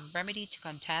SM have remedy to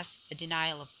contest the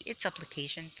denial of its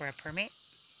application for a permit?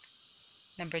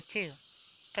 Number 2.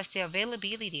 Does the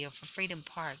availability of a Freedom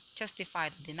Park justify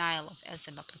the denial of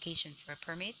SM application for a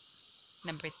permit?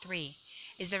 Number 3.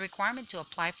 Is the requirement to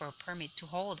apply for a permit to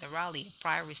hold a rally a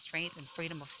prior restraint on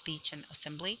freedom of speech and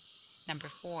assembly? Number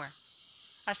 4.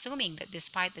 Assuming that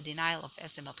despite the denial of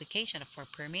SM application for a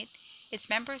permit, its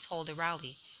members hold a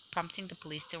rally, prompting the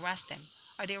police to arrest them,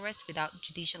 are the arrests without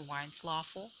judicial warrants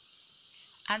lawful?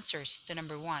 Answers to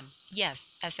number 1. Yes,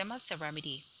 SM has a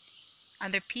remedy.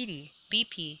 Under PD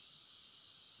BP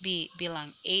B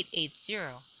bilang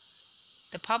 880,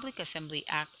 the Public Assembly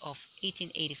Act of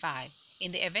 1885,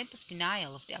 in the event of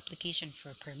denial of the application for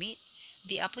a permit,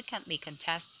 the applicant may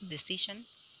contest the decision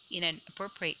in an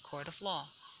appropriate court of law.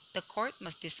 The court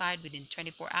must decide within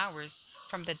 24 hours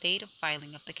from the date of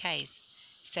filing of the case.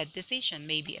 Said decision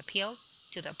may be appealed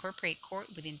to the appropriate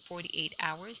court within 48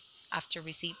 hours after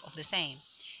receipt of the same.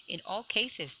 In all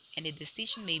cases, any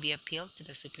decision may be appealed to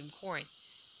the Supreme Court.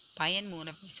 Bayan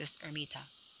Muna v. Ermita.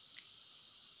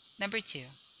 Number 2.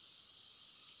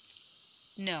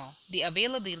 No, the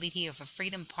availability of a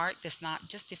Freedom Park does not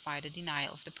justify the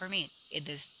denial of the permit. It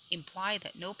does imply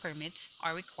that no permits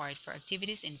are required for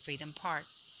activities in Freedom Park.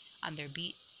 Under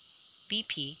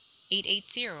BP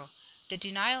 880, the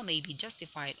denial may be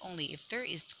justified only if there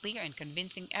is clear and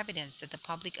convincing evidence that the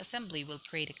public assembly will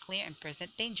create a clear and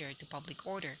present danger to public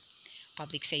order,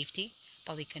 public safety,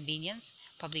 public convenience,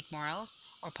 public morals,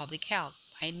 or public health.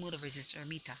 Bayan Muna v.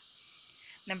 Ermita.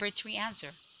 Number 3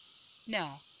 answer.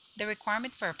 No, the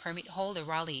requirement for a permit to hold a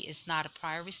rally is not a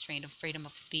prior restraint of freedom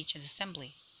of speech and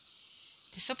assembly.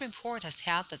 The Supreme Court has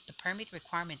held that the permit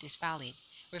requirement is valid,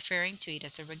 referring to it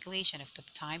as a regulation of the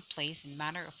time, place, and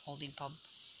manner of holding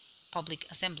public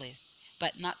assemblies,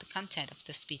 but not the content of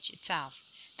the speech itself.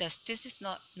 Thus, this is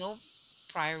no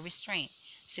prior restraint,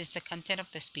 since the content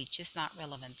of the speech is not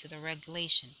relevant to the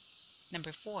regulation.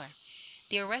 Number 4.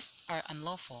 The arrests are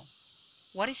unlawful.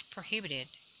 What is prohibited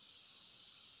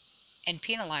and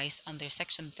penalized under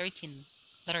Section 13,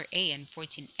 letter A and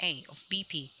 14A of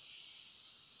BP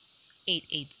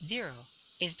 880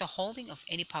 is the holding of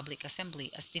any public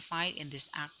assembly as defined in this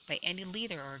act by any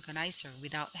leader or organizer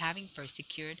without having first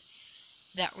secured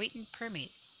that written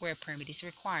permit where a permit is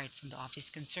required from the office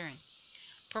concerned,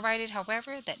 provided,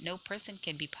 however, that no person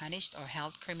can be punished or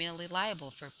held criminally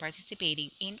liable for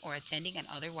participating in or attending an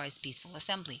otherwise peaceful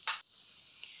assembly.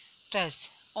 Thus,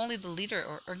 only the leader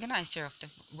or organizer of the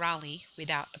rally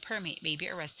without a permit may be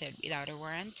arrested without a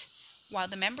warrant, while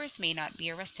the members may not be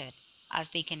arrested, as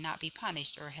they cannot be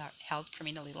punished or held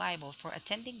criminally liable for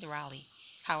attending the rally.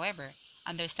 However,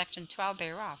 under Section 12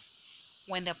 thereof,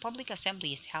 when the public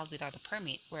assembly is held without a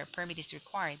permit where a permit is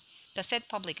required, the said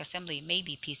public assembly may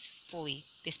be peacefully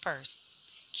dispersed.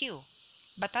 Q.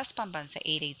 Batas Pambansa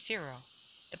 880,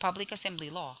 the Public Assembly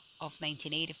Law of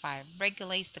 1985,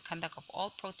 regulates the conduct of all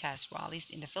protest rallies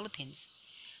in the Philippines.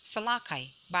 Salakay,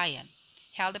 Bayan,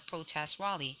 held a protest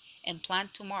rally and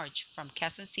planned to march from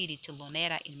Quezon City to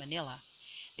Luneta in Manila.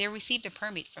 They received a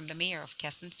permit from the mayor of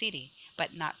Quezon City,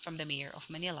 but not from the mayor of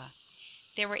Manila.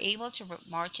 They were able to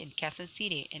march in Quezon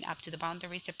City and up to the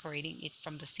boundary separating it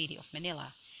from the city of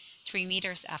Manila. 3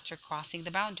 meters after crossing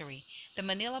the boundary, the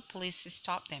Manila police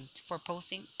stopped them for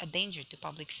posing a danger to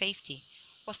public safety.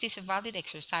 Was this a valid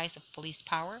exercise of police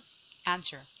power?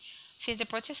 Answer. Since the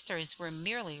protesters were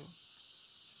merely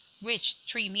reached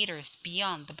 3 meters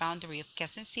beyond the boundary of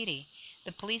Quezon City,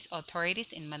 the police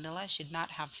authorities in Manila should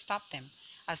not have stopped them,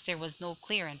 as there was no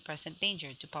clear and present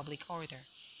danger to public order.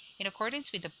 In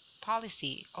accordance with the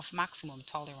policy of maximum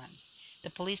tolerance, the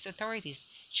police authorities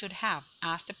should have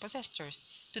asked the protesters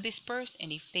to disperse,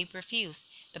 and if they refuse,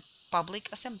 the public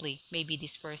assembly may be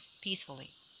dispersed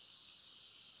peacefully.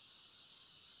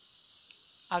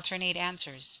 Alternate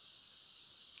answers.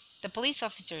 The police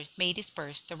officers may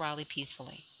disperse the rally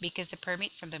peacefully because the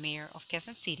permit from the mayor of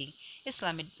Quezon City is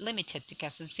limited to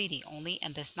Quezon City only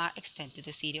and does not extend to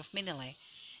the city of Manila,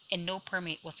 and no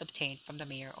permit was obtained from the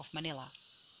mayor of Manila.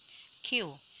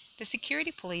 Q. The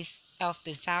security police of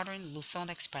the Southern Luzon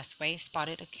Expressway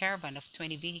spotted a caravan of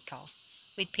 20 vehicles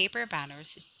with paper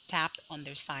banners tapped on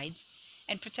their sides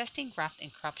and protesting graft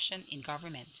and corruption in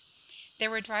government. They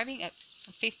were driving at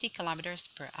 50 kilometers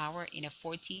per hour in a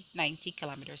 40-90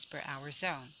 kilometers per hour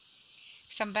zone.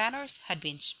 Some banners had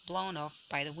been blown off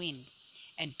by the wind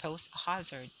and posed a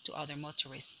hazard to other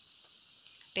motorists.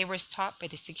 They were stopped by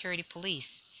the security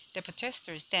police. The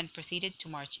protesters then proceeded to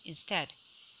march instead.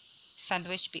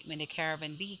 Sandwiched between the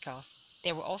caravan vehicles,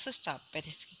 they were also stopped by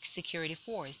the security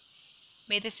force.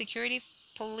 May the security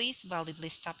police validly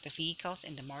stop the vehicles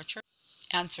and the marchers?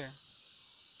 Answer.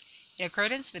 In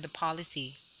accordance with the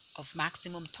policy of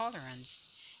maximum tolerance,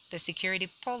 The security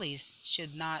police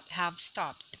should not have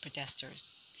stopped the protesters.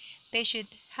 They should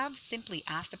have simply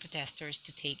asked the protesters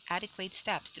to take adequate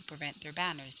steps to prevent their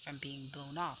banners from being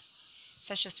blown off,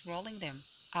 such as rolling them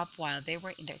up while they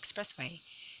were in the expressway,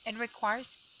 and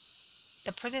requires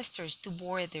the protesters to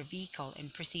board their vehicle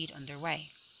and proceed on their way.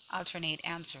 Alternate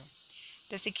answer.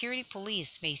 The security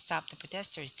police may stop the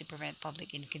protesters to prevent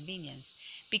public inconvenience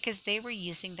because they were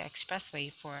using the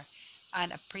expressway for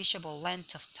an appreciable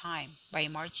length of time by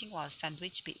marching while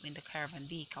sandwiched between the caravan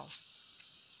vehicles.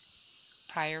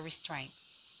 Prior restraint.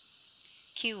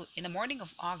 Q. In the morning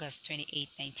of August 28,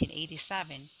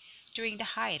 1987, during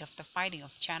the height of the fighting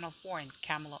of Channel 4 and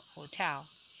Camelot Hotel,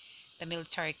 the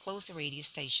military closed the radio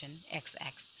station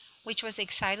XX, which was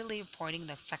excitedly reporting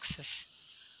the success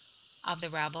of the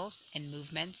rebels and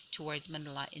movements toward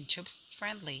Manila in troops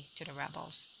friendly to the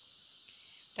rebels.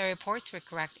 The reports were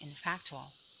correct and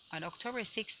factual. On October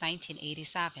 6,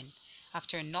 1987,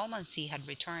 after Normancy had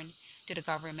returned to the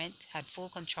government had full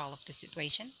control of the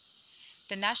situation,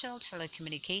 the National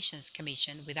Telecommunications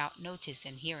Commission, without notice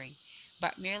and hearing,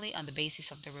 but merely on the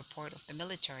basis of the report of the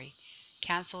military,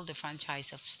 canceled the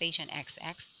franchise of Station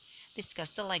XX,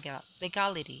 discussed the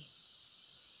legality.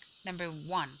 Number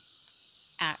 1.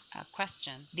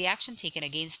 Question. The action taken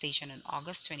against station on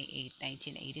August 28,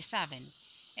 1987.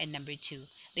 And number 2.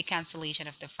 The cancellation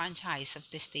of the franchise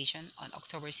of the station on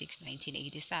October 6,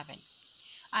 1987.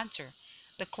 Answer.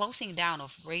 The closing down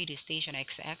of radio station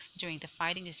XX during the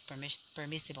fighting is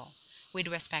permissible. With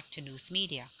respect to news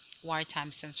media,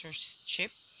 wartime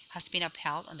censorship has been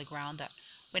upheld on the ground that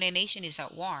when a nation is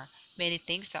at war, many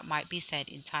things that might be said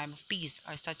in time of peace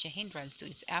are such a hindrance to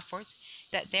its efforts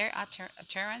that their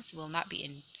utterance will not be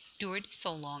endured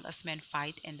so long as men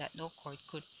fight, and that no court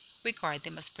could regard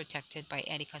them as protected by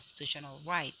any constitutional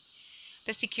right.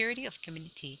 The security of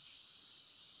community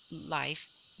life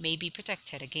may be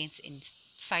protected against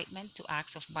incitement to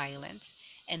acts of violence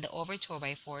and the overthrow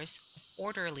by force of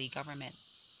orderly government.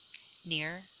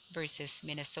 Neer versus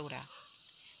Minnesota.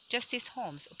 Justice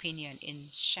Holmes' opinion in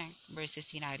Schenck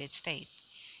versus United States.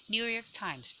 New York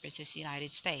Times versus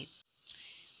United States.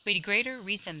 With greater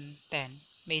reason, then,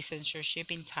 may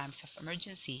censorship in times of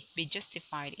emergency be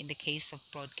justified in the case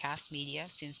of broadcast media,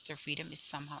 since their freedom is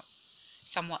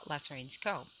somewhat lesser in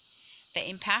scope. The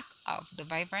impact of the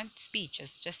vibrant speech,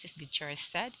 as Justice Gutierrez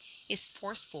said, is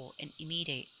forceful and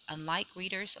immediate. Unlike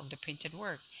readers of the printed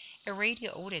work, a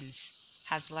radio audience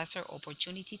has lesser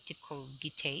opportunity to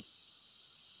cogitate,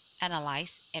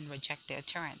 analyze, and reject the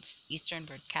utterance. Eastern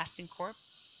Broadcasting Corp.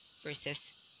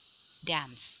 versus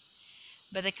Dance.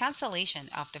 But the cancellation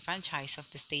of the franchise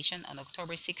of the station on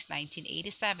October 6,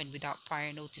 1987 without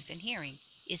prior notice and hearing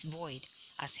is void,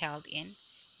 as held in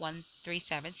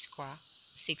 137 SCRA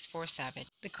 647.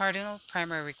 The cardinal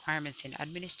primary requirements in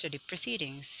administrative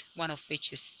proceedings, one of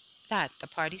which is that the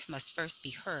parties must first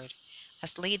be heard,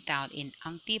 as laid down in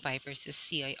Ang Tibay versus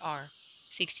CIR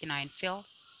 69 Phil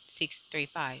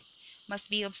 635, must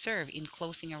be observed in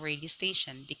closing a radio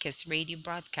station because radio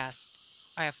broadcasts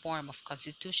are a form of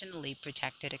constitutionally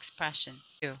protected expression.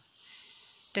 2.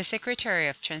 The Secretary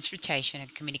of Transportation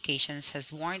and Communications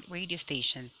has warned radio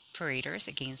station operators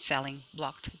against selling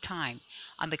blocked time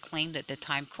on the claim that the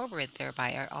time covered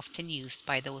thereby are often used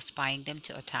by those buying them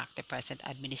to attack the present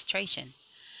administration.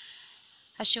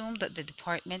 Assume that the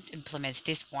department implements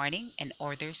this warning and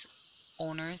orders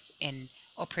owners and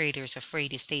operators of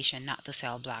radio station not to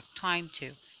sell block time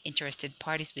to interested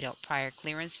parties without prior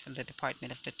clearance from the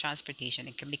Department of the Transportation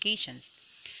and Communications.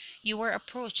 You were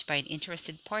approached by an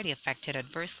interested party affected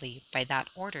adversely by that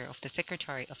order of the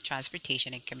Secretary of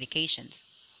Transportation and Communications.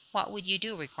 What would you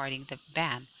do regarding the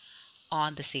ban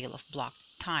on the sale of block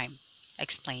time?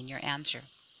 Explain your answer.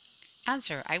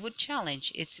 Answer. I would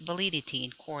challenge its validity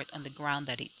in court on the ground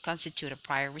that it constitutes a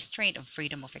prior restraint of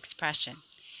freedom of expression.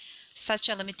 Such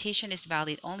a limitation is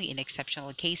valid only in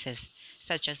exceptional cases,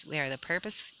 such as where the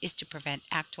purpose is to prevent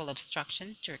actual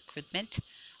obstruction to recruitment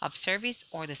of service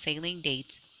or the sailing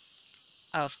dates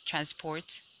of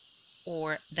transports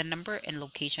or the number and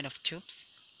location of troops,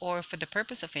 or for the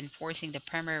purpose of enforcing the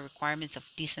primary requirements of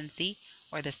decency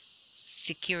or the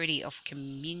security of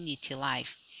community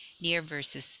life. Neer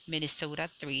versus Minnesota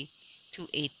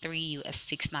 3283 U.S.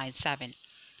 697.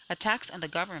 Attacks on the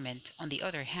government, on the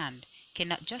other hand,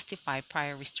 cannot justify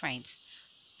prior restraints,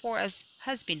 for as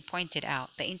has been pointed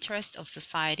out, the interests of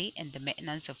society and the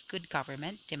maintenance of good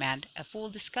government demand a full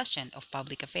discussion of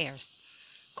public affairs.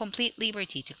 Complete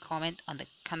liberty to comment on the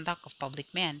conduct of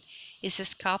public men is a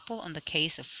scalpel on the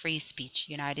case of free speech.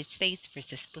 United States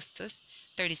versus Bustos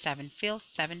 37 Phil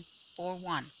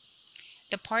 741.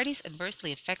 The parties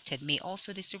adversely affected may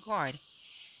also disregard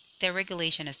the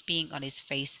regulation as being on its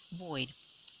face void,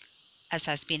 as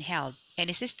has been held.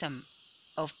 Any system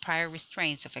of prior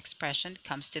restraints of expression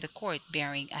comes to the court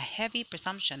bearing a heavy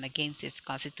presumption against its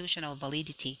constitutional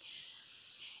validity,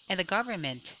 and the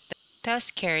government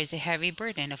thus carries a heavy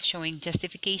burden of showing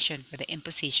justification for the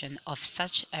imposition of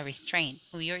such a restraint.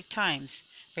 New York Times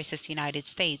versus United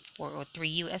States, 403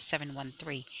 U.S.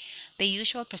 713. The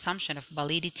usual presumption of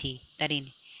validity that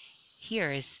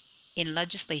inheres in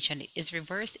legislation is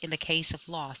reversed in the case of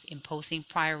laws imposing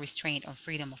prior restraint on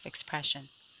freedom of expression.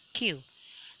 Q.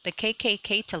 The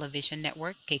KKK television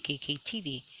network, KKK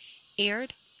TV,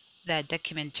 aired the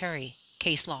documentary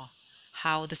Case Law: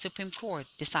 How the Supreme Court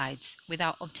Decides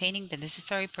without obtaining the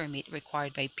necessary permit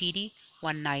required by PD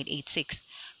 1986.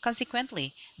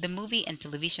 Consequently, the Movie and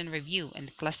Television Review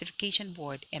and Classification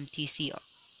Board MTCRCB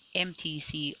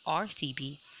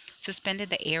suspended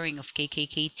the airing of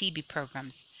KKK TV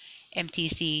programs.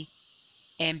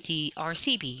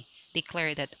 MTRCB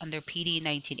declared that under PD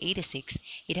 1986,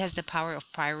 it has the power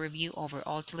of prior review over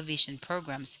all television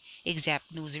programs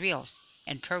except newsreels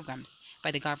and programs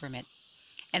by the government,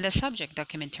 and the subject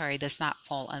documentary does not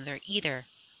fall under either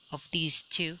of these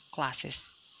two classes.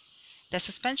 The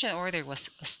suspension order was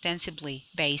ostensibly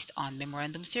based on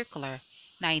Memorandum Circular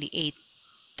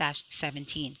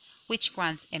 98-17, which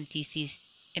grants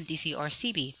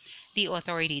MTCRCB the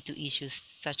authority to issue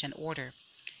such an order.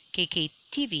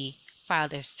 KKTV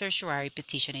filed a certiorari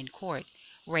petition in court,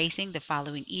 raising the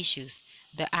following issues.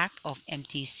 The act of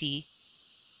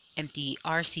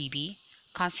MTRCB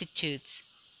constitutes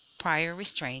prior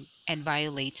restraint and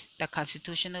violates the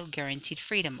constitutional guaranteed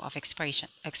freedom of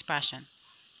expression.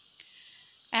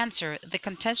 Answer: the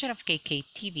contention of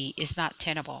KKTV is not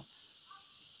tenable.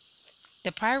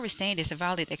 The prior restraint is a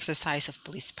valid exercise of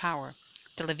police power.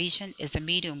 Television is a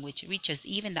medium which reaches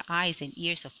even the eyes and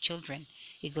ears of children.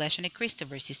 Iglesia Ni Cristo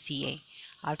versus CA.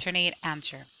 Alternate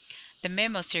answer: the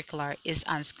memo circular is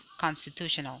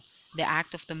unconstitutional. The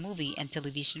act of the Movie and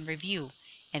Television Review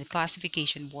and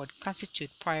Classification Board constitute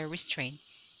prior restraint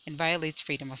and violates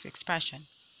freedom of expression.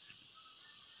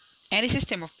 Any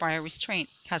system of prior restraint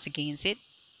has against it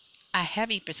a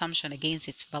heavy presumption against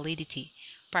its validity.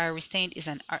 Prior restraint is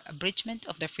an abridgment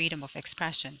of the freedom of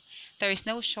expression. There is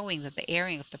no showing that the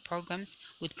airing of the programs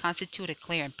would constitute a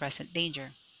clear and present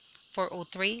danger.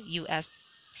 403 U.S.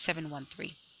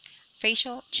 713.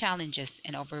 Facial challenges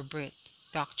and overbreadth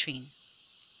doctrine.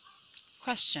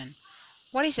 Question: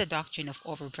 what is the doctrine of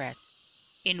overbreadth?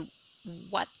 In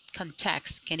what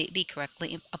context can it be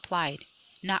correctly applied?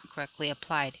 Not correctly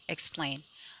applied. Explain.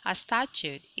 A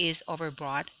statute is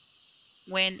overbroad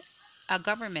when a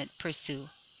government pursues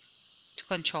to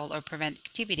control or prevent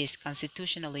activities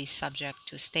constitutionally subject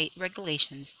to state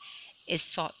regulations is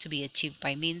sought to be achieved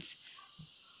by means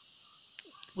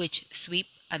which sweep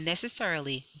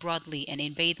unnecessarily broadly and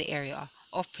invade the area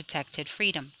of protected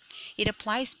freedom. It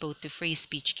applies both to free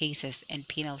speech cases and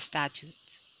penal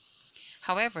statutes.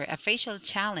 However, a facial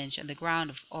challenge on the ground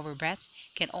of overbreadth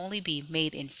can only be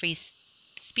made in free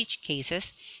speech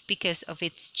cases because of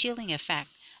its chilling effect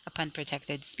upon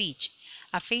protected speech.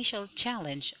 A facial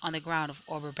challenge on the ground of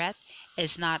overbreadth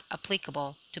is not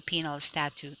applicable to penal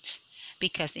statutes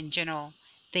because in general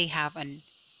they have an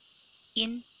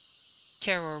in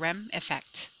terrorem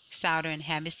effect. Southern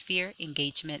Hemisphere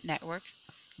Engagement Networks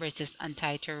versus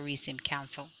Anti-Terrorism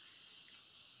Council.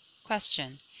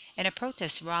 Question: in a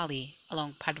protest rally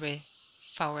along Padre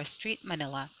Faura Street,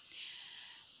 Manila,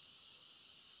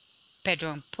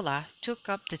 Pedro Pula took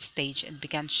up the stage and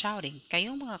began shouting,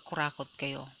 "Kayong mga kurakot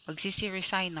kayo,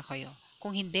 magsisi-resign na kayo.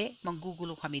 Kung hindi,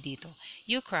 manggugulo kami dito.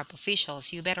 You corrupt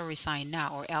officials, you better resign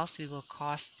now or else we will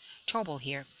cause trouble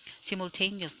here."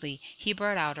 Simultaneously, he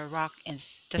brought out a rock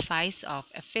the size of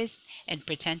a fist and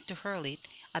pretended to hurl it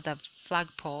at the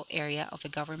flagpole area of a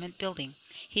government building.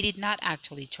 He did not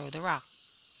actually throw the rock.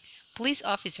 Police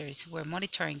officers who were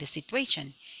monitoring the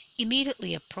situation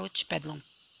immediately approached Pedro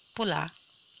Pula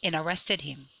and arrested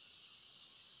him.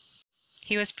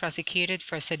 He was prosecuted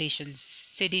for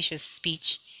seditious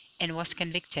speech and was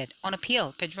convicted. On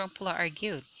appeal, Pedro Pula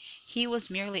argued he was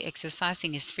merely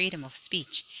exercising his freedom of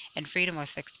speech and freedom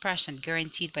of expression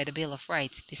guaranteed by the Bill of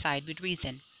Rights. Decide with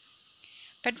reason.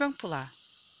 Pedro Pula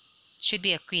should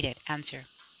be acquitted. Answer: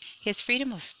 his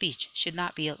freedom of speech should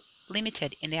not be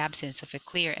limited in the absence of a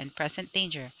clear and present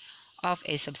danger of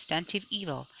a substantive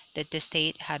evil that the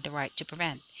state had the right to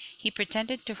prevent. He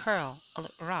pretended to hurl a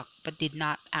rock but did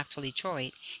not actually throw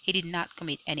it. He did not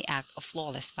commit any act of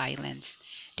lawless violence.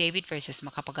 David versus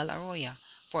Macapagal Arroyo,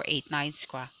 489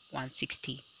 SCRA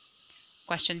 160.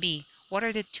 Question B. What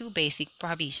are the two basic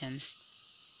prohibitions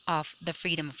of the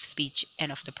freedom of speech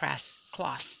and of the press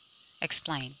clause?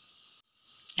 Explain.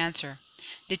 Answer.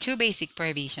 The two basic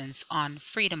prohibitions on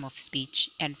freedom of speech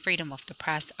and freedom of the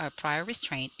press are prior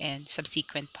restraint and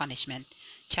subsequent punishment.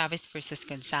 Chavez versus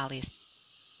Gonzalez.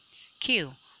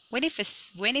 Q. When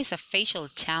is a facial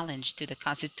challenge to the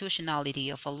constitutionality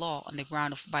of a law on the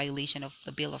ground of violation of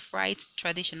the Bill of Rights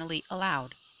traditionally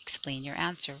allowed? Explain your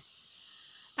answer.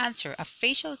 Answer. A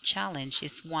facial challenge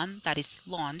is one that is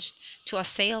launched to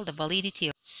assail the validity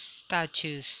of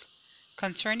statutes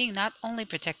concerning not only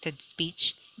protected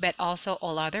speech but also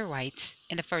all other rights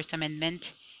in the First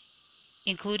Amendment,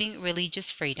 including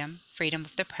religious freedom, freedom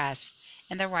of the press,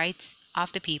 and the rights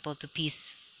of the people to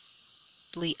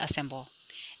peacefully assemble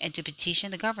and to petition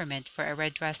the government for a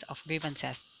redress of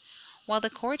grievances. While the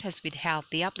court has withheld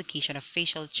the application of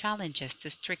facial challenges to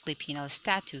strictly penal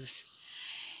statutes,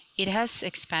 it has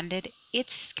expanded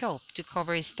its scope to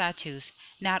cover statutes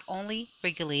not only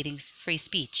regulating free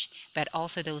speech, but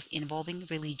also those involving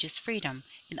religious freedom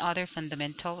and other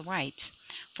fundamental rights.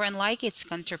 For unlike its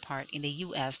counterpart in the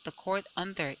U.S., the court,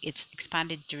 under its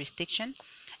expanded jurisdiction,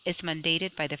 is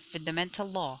mandated by the fundamental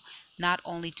law not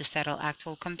only to settle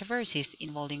actual controversies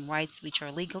involving rights which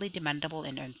are legally demandable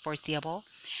and enforceable,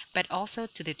 but also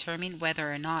to determine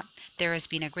whether or not there has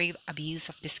been a grave abuse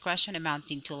of discretion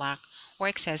amounting to lack or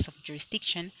excess of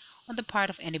jurisdiction on the part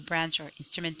of any branch or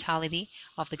instrumentality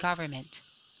of the government.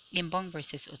 Imbong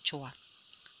versus Ochoa.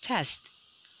 Test.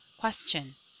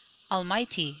 Question.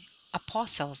 Almighty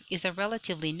Apostles is a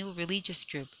relatively new religious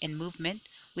group and movement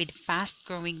with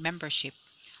fast-growing membership.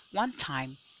 One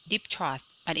time, Deep Troth,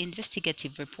 an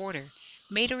investigative reporter,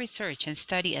 made a research and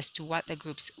study as to what the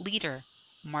group's leader,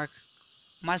 Mark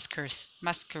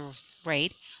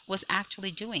Masquerade, was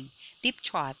actually doing. Deep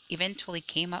Troth eventually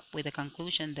came up with the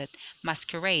conclusion that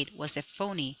Masquerade was a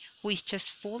phony who is just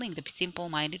fooling the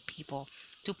simple-minded people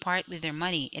to part with their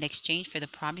money in exchange for the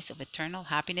promise of eternal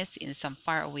happiness in some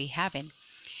faraway heaven.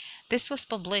 This was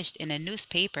published in a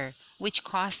newspaper which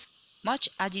caused much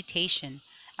agitation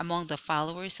among the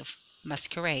followers of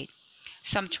Masquerade.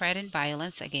 Some threatened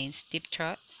violence against Deep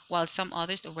Troth, while some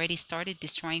others already started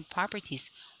destroying properties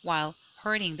while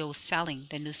hurting those selling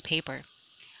the newspaper.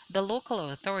 The local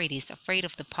authorities, afraid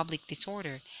of the public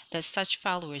disorder that such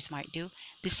followers might do,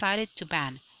 decided to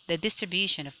ban the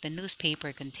distribution of the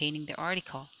newspaper containing the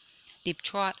article. Deep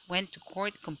Troth went to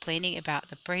court complaining about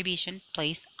the prohibition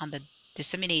placed on the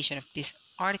dissemination of this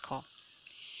article.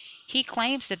 He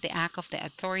claims that the act of the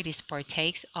authorities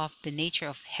partakes of the nature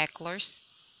of heckler's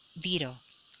veto,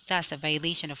 thus a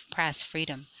violation of press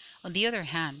freedom. On the other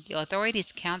hand, the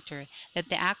authorities counter that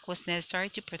the act was necessary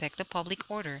to protect the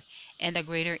public order and the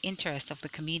greater interests of the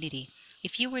community.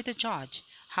 If you were the judge,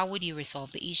 how would you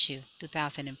resolve the issue?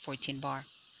 2014 bar.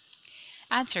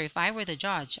 Answer. If I were the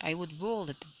judge, I would rule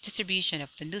that the distribution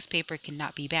of the newspaper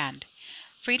cannot be banned.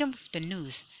 Freedom of the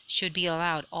news should be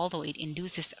allowed, although it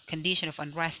induces a condition of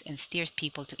unrest and steers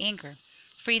people to anger.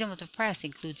 Freedom of the press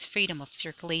includes freedom of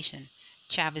circulation.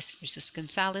 Chavez versus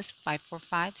Gonzalez,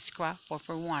 545, SCRA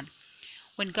 441.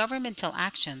 When governmental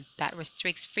action that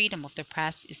restricts freedom of the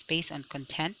press is based on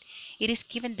content, it is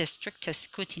given the strictest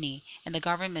scrutiny, and the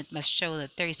government must show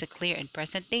that there is a clear and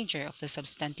present danger of the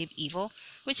substantive evil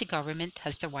which the government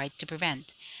has the right to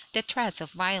prevent. The threats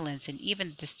of violence and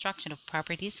even the destruction of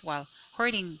properties while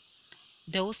hurting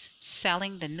those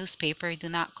selling the newspaper do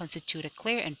not constitute a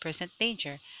clear and present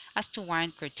danger as to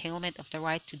warrant curtailment of the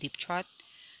right to Deep Troth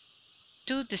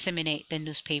to disseminate the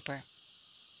newspaper.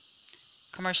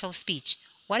 Commercial speech.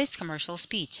 What is commercial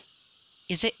speech?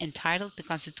 Is it entitled to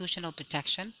constitutional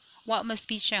protection? What must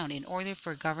be shown in order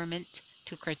for government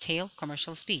to curtail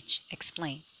commercial speech?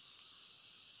 Explain.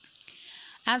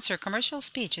 Answer. Commercial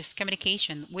speech is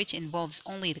communication which involves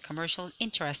only the commercial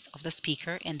interests of the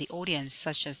speaker and the audience,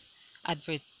 such as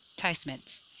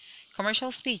advertisements.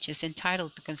 Commercial speech is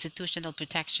entitled to constitutional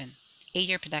protection.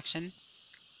 Ayer Protection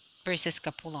versus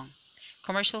Capulong.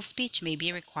 Commercial speech may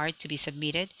be required to be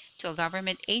submitted to a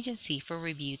government agency for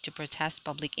review to protest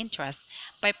public interest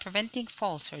by preventing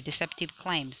false or deceptive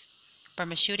claims.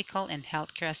 Pharmaceutical and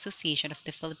Healthcare Association of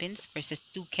the Philippines versus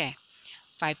Duque,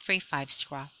 535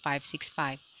 SCRA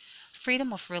 565.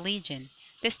 Freedom of religion.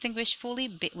 Distinguish fully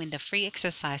between the free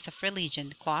exercise of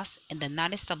religion clause and the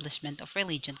non-establishment of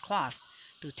religion clause,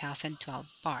 2012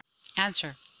 bar.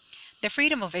 Answer. The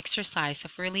freedom of exercise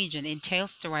of religion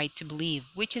entails the right to believe,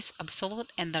 which is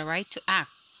absolute, and the right to act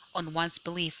on one's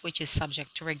belief, which is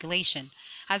subject to regulation.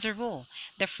 As a rule,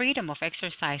 the freedom of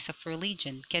exercise of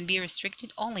religion can be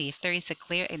restricted only if there is a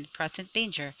clear and present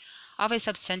danger of a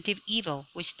substantive evil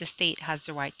which the state has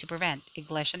the right to prevent.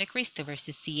 Iglesia Ni Cristo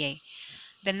versus CA.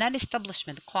 The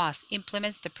non-establishment clause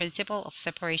implements the principle of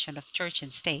separation of church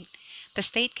and state. The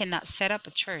state cannot set up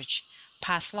a church,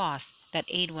 pass laws that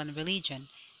aid one religion,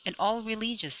 and all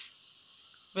religions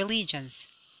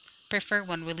prefer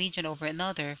one religion over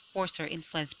another, force or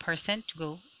influence person to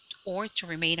go or to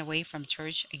remain away from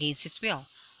church against his will,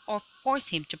 or force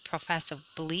him to profess a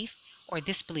belief or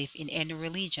disbelief in any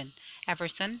religion.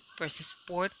 Everson versus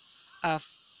Board of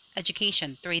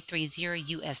Education 330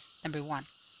 U.S. number 1.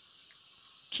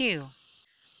 Q.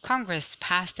 Congress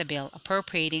passed a bill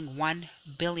appropriating 1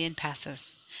 billion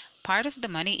pesos. Part of the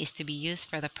money is to be used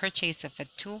for the purchase of a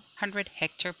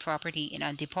 200-hectare property in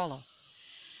Antipolo.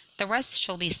 The rest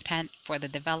shall be spent for the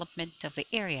development of the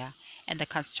area and the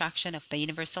construction of the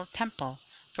Universal Temple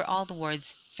for all the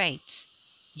world's faiths.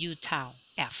 U Tau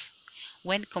F.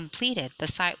 When completed, the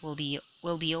site will be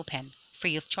open,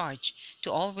 free of charge,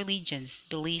 to all religions,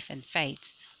 belief, and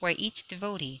faiths, where each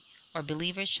devotee or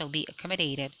believer shall be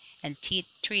accommodated and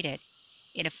treated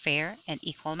in a fair and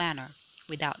equal manner,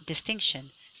 without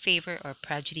distinction, favor, or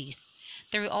prejudice.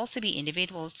 There will also be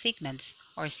individual segments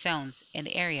or zones in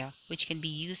the area which can be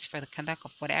used for the conduct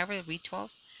of whatever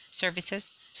rituals,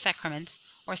 services, sacraments,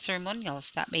 or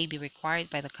ceremonials that may be required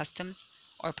by the customs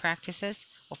or practices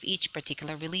of each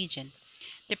particular religion.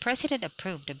 The President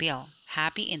approved the bill,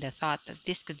 happy in the thought that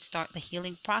this could start the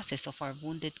healing process of our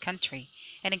wounded country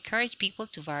and encourage people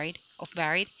of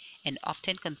varied and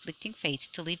often conflicting faiths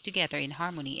to live together in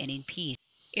harmony and in peace.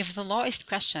 If the law is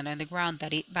questioned on the ground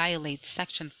that it violates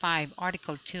Section 5,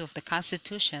 Article 2 of the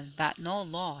Constitution, that no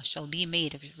law shall be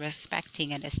made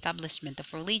respecting an establishment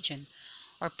of religion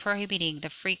or prohibiting the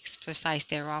free exercise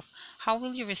thereof, how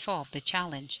will you resolve the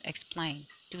challenge? Explain.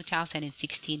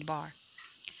 2016 bar.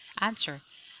 Answer.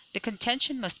 The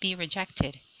contention must be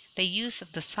rejected. The use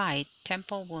of the site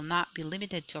temple will not be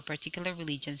limited to a particular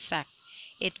religion sect.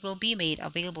 It will be made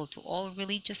available to all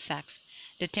religious sects.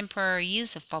 The temporary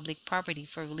use of public property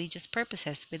for religious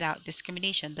purposes without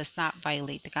discrimination does not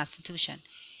violate the Constitution.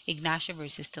 Ignacio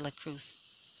versus de la Cruz.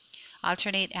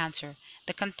 Alternate answer.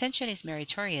 The contention is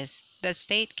meritorious. The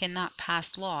state cannot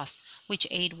pass laws which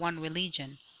aid one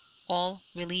religion, all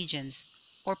religions,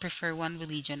 or prefer one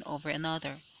religion over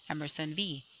another. Emerson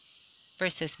v.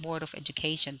 versus Board of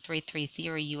Education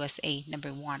 330 USA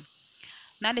number 1.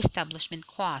 Non-establishment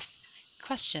clause.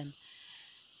 Question.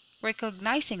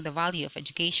 Recognizing the value of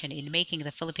education in making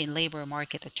the Philippine labor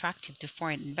market attractive to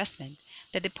foreign investment,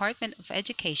 the Department of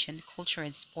Education, Culture,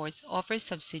 and Sports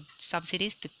offers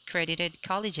subsidies to accredited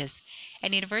colleges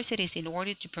and universities in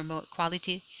order to promote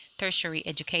quality tertiary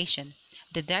education.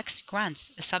 The DEX grants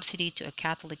a subsidy to a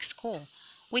Catholic school,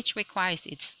 which requires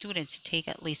its students to take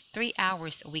at least 3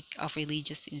 hours a week of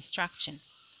religious instruction.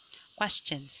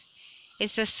 Questions.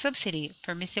 Is the subsidy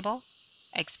permissible?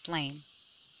 Explain.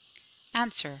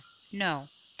 Answer. No,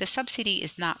 the subsidy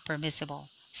is not permissible.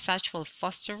 Such will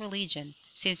foster religion,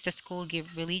 since the school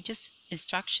gives religious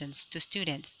instructions to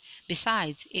students.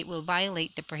 Besides, it will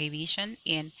violate the prohibition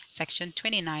in Section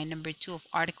 29, number 2 of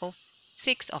Article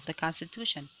 6 of the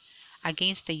Constitution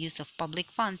against the use of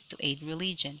public funds to aid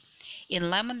religion. In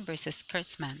Lemon versus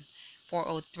Kurtzman,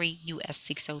 403 U.S.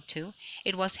 602,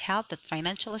 it was held that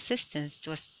financial assistance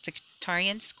to a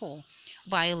sectarian school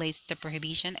violates the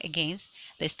prohibition against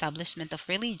the establishment of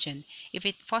religion if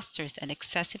it fosters an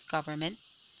excessive government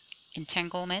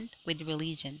entanglement with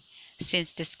religion.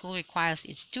 Since the school requires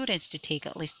its students to take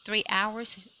at least 3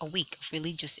 hours a week of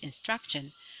religious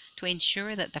instruction to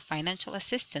ensure that the financial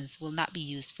assistance will not be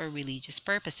used for religious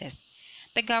purposes,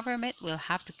 the government will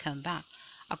have to conduct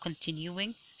a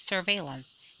continuing surveillance.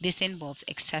 This involves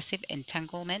excessive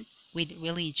entanglement with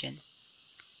religion.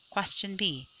 Question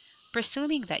B.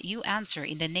 Presuming that you answer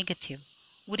in the negative,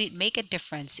 would it make a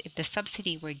difference if the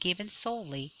subsidy were given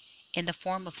solely in the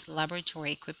form of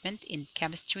laboratory equipment in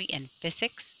chemistry and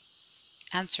physics?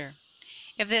 Answer.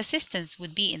 If the assistance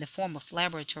would be in the form of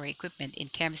laboratory equipment in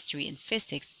chemistry and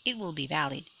physics, it will be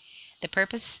valid. The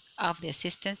purpose of the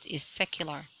assistance is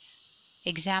secular.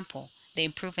 Example, the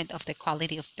improvement of the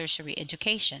quality of tertiary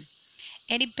education.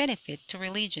 Any benefit to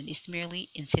religion is merely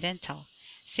incidental,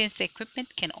 since the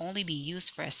equipment can only be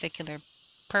used for a secular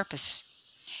purpose.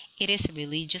 It is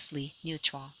religiously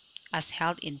neutral, as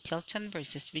held in Tilton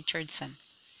versus Richardson.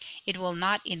 It will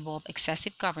not involve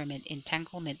excessive government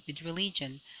entanglement with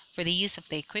religion, for the use of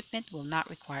the equipment will not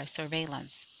require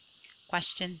surveillance.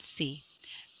 Question C.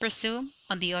 Presume,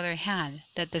 on the other hand,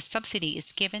 that the subsidy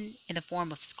is given in the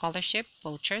form of scholarship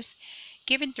vouchers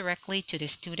given directly to the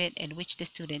student and which the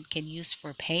student can use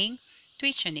for paying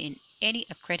tuition in any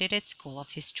accredited school of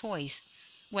his choice,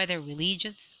 whether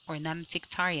religious or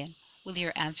non-sectarian. Will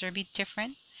your answer be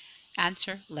different?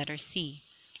 Answer letter C.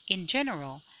 In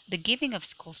general, the giving of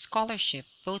school scholarship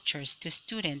vouchers to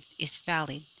students is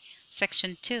valid.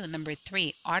 Section 2, Number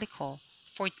 3, Article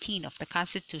 14 of the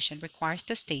Constitution requires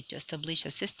the state to establish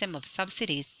a system of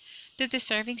subsidies to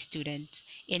deserving students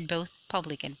in both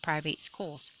public and private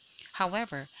schools.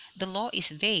 However, the law is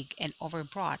vague and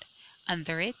overbroad.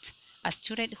 Under it, a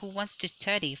student who wants to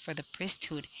study for the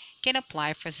priesthood can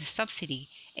apply for the subsidy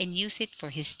and use it for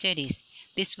his studies.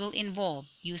 This will involve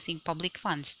using public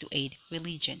funds to aid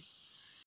religion.